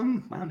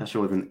 I'm not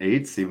sure with an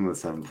 8, even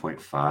with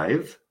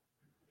 7.5.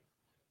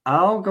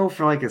 I'll go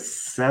for like a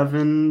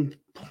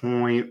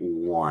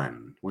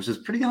 7.1, which is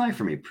pretty high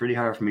for me. Pretty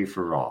high for me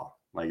for Raw.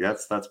 Like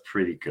that's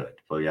pretty good.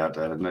 But yeah,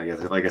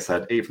 like I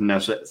said, 8 from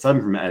Nash,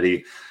 7 from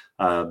Eddie.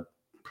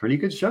 Pretty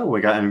good show.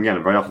 We got, and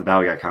again, right off the bat,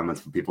 we got comments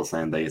from people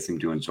saying they seem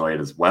to enjoy it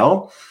as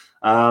well.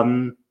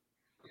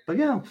 But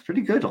yeah,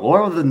 pretty good.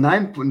 Laura with a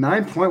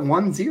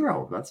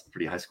 9.10. That's a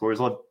pretty high score as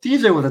well.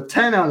 DJ with a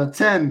 10 out of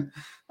 10.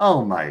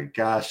 Oh my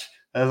gosh.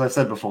 As I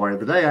said before,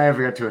 the day I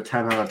ever get to a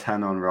 10 out of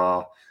 10 on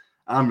Raw,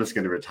 I'm just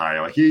gonna retire.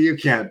 Like you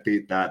can't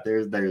beat that.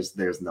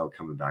 There's no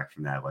coming back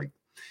from that. Like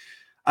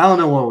I don't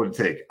know what it would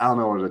take. I don't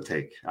know what it would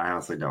take. I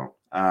honestly don't.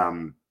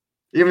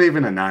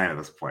 Even a 9 at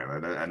this point.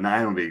 Like, a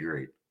 9 would be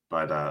great.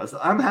 But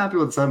I'm happy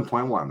with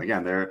 7.1.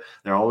 Again, there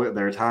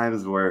are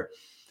times where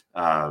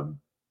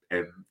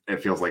it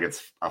feels like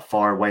it's a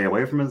far way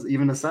away from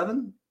even a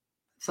 7.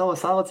 So a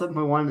solid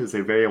 7.1 is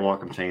a very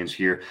welcome change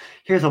here.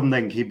 Here's hoping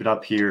they can keep it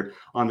up here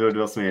on the road to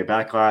WrestleMania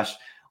Backlash.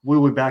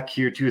 We'll be back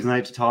here Tuesday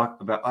night to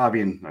talk about.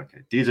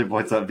 DJ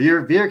points out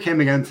Veer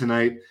came again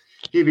tonight.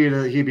 He beat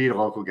a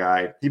local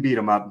guy. He beat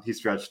him up. He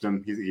stretched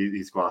him.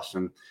 He squashed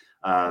him.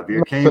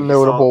 Veer came. Nothing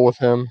notable with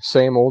him.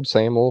 Same old,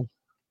 same old.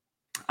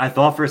 I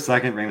thought for a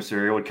second Rey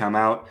Mysterio would come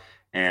out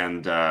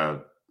and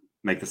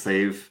make the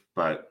save,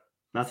 but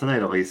not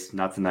tonight, at least.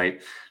 Not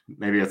tonight.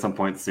 Maybe at some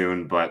point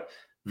soon. But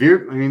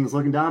Veer, is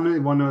looking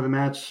dominant. Won another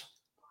match.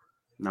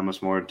 Not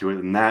much more to it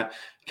than that.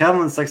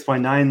 Calvin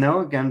 6.9,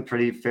 though. Again,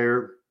 pretty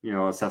fair,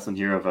 assessment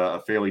here of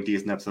a fairly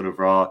decent episode of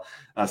Raw.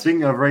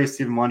 Speaking of Ray,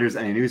 Stephen wonders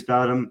any news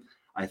about him.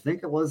 I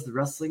think it was the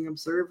Wrestling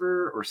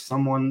Observer or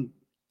someone,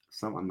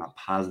 I'm not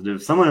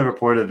positive. Someone had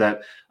reported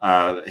that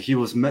he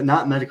was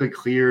not medically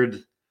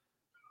cleared.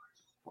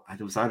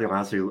 It was either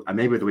last week,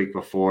 maybe the week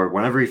before,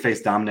 whenever he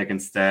faced Dominic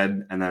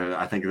instead. And then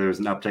I think there was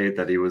an update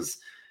that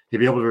he'd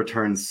be able to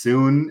return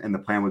soon, and the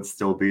plan would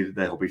still be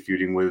that he'll be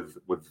feuding with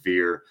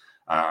Veer.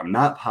 I'm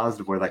not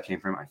positive where that came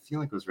from. I feel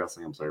like it was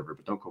Wrestling Observer,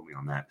 but don't quote me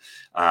on that.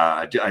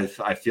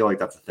 I feel like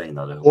that's a thing,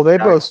 though. Well, they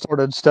both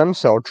started stem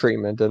cell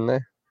treatment, didn't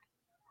they?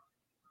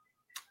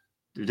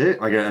 Did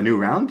it? Like a new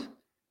round?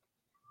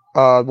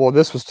 Well,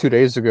 this was 2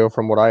 days ago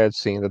from what I had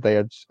seen, that they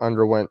had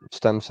underwent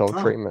stem cell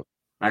treatment.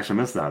 I actually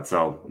missed that,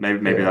 so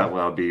maybe that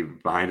will be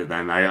behind it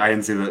then. I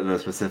didn't see the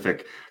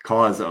specific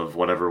cause of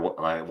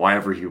why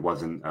ever he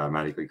wasn't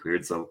medically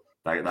cleared, so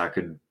that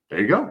could, there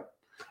you go.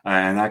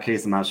 In that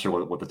case, I'm not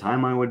sure what the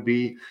timeline would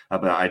be,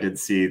 but I did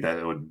see that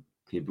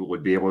he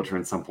would be able to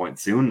return some point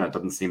soon. That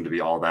doesn't seem to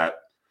be all that.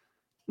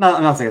 No,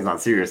 I'm not saying it's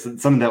not serious.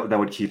 It's something that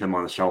would keep him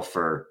on the shelf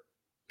for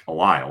a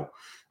while.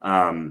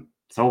 So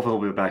hopefully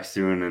he'll be back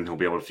soon and he'll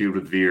be able to feud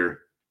with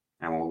Veer,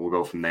 and we'll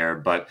go from there.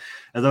 But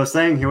as I was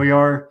saying, here we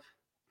are.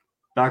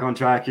 Back on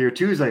track here.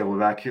 Tuesday, we'll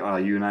be back, you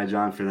and I,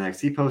 John, for the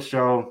NXT post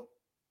show.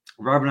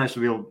 Robert and I should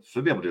be able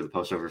to do the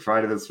post show for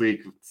Friday this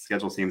week. The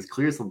schedule seems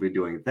clear, so we'll be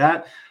doing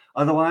that.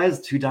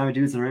 Otherwise, 2 Diamond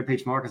Dudes and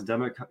Rampage Marcus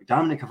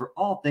Dominic cover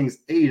all things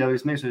AEW,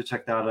 so make sure to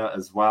check that out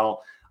as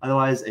well.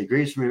 Otherwise, a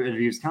great stream of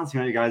interviews. Counting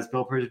on you guys.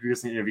 Bill Purdy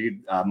recently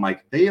interviewed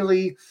Mike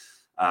Bailey.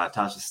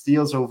 Tasha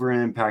Steele's over in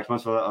Impact,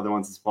 much of the other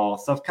ones as well.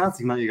 Stuff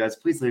constantly coming out, you guys.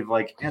 Please leave a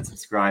like and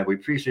subscribe. We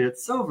appreciate it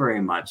so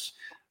very much.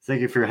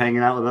 Thank you for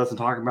hanging out with us and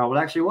talking about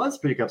what actually was a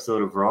pretty good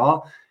episode of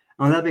Raw.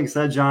 And with that being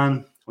said,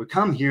 John, we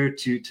come here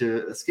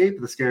to escape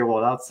the scary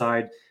world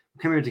outside.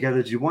 We come here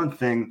together to do one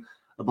thing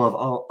above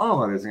all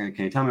others. Can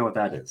you tell me what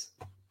that is?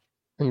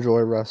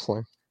 Enjoy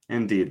wrestling.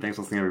 Indeed. Thanks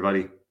for listening,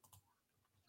 everybody.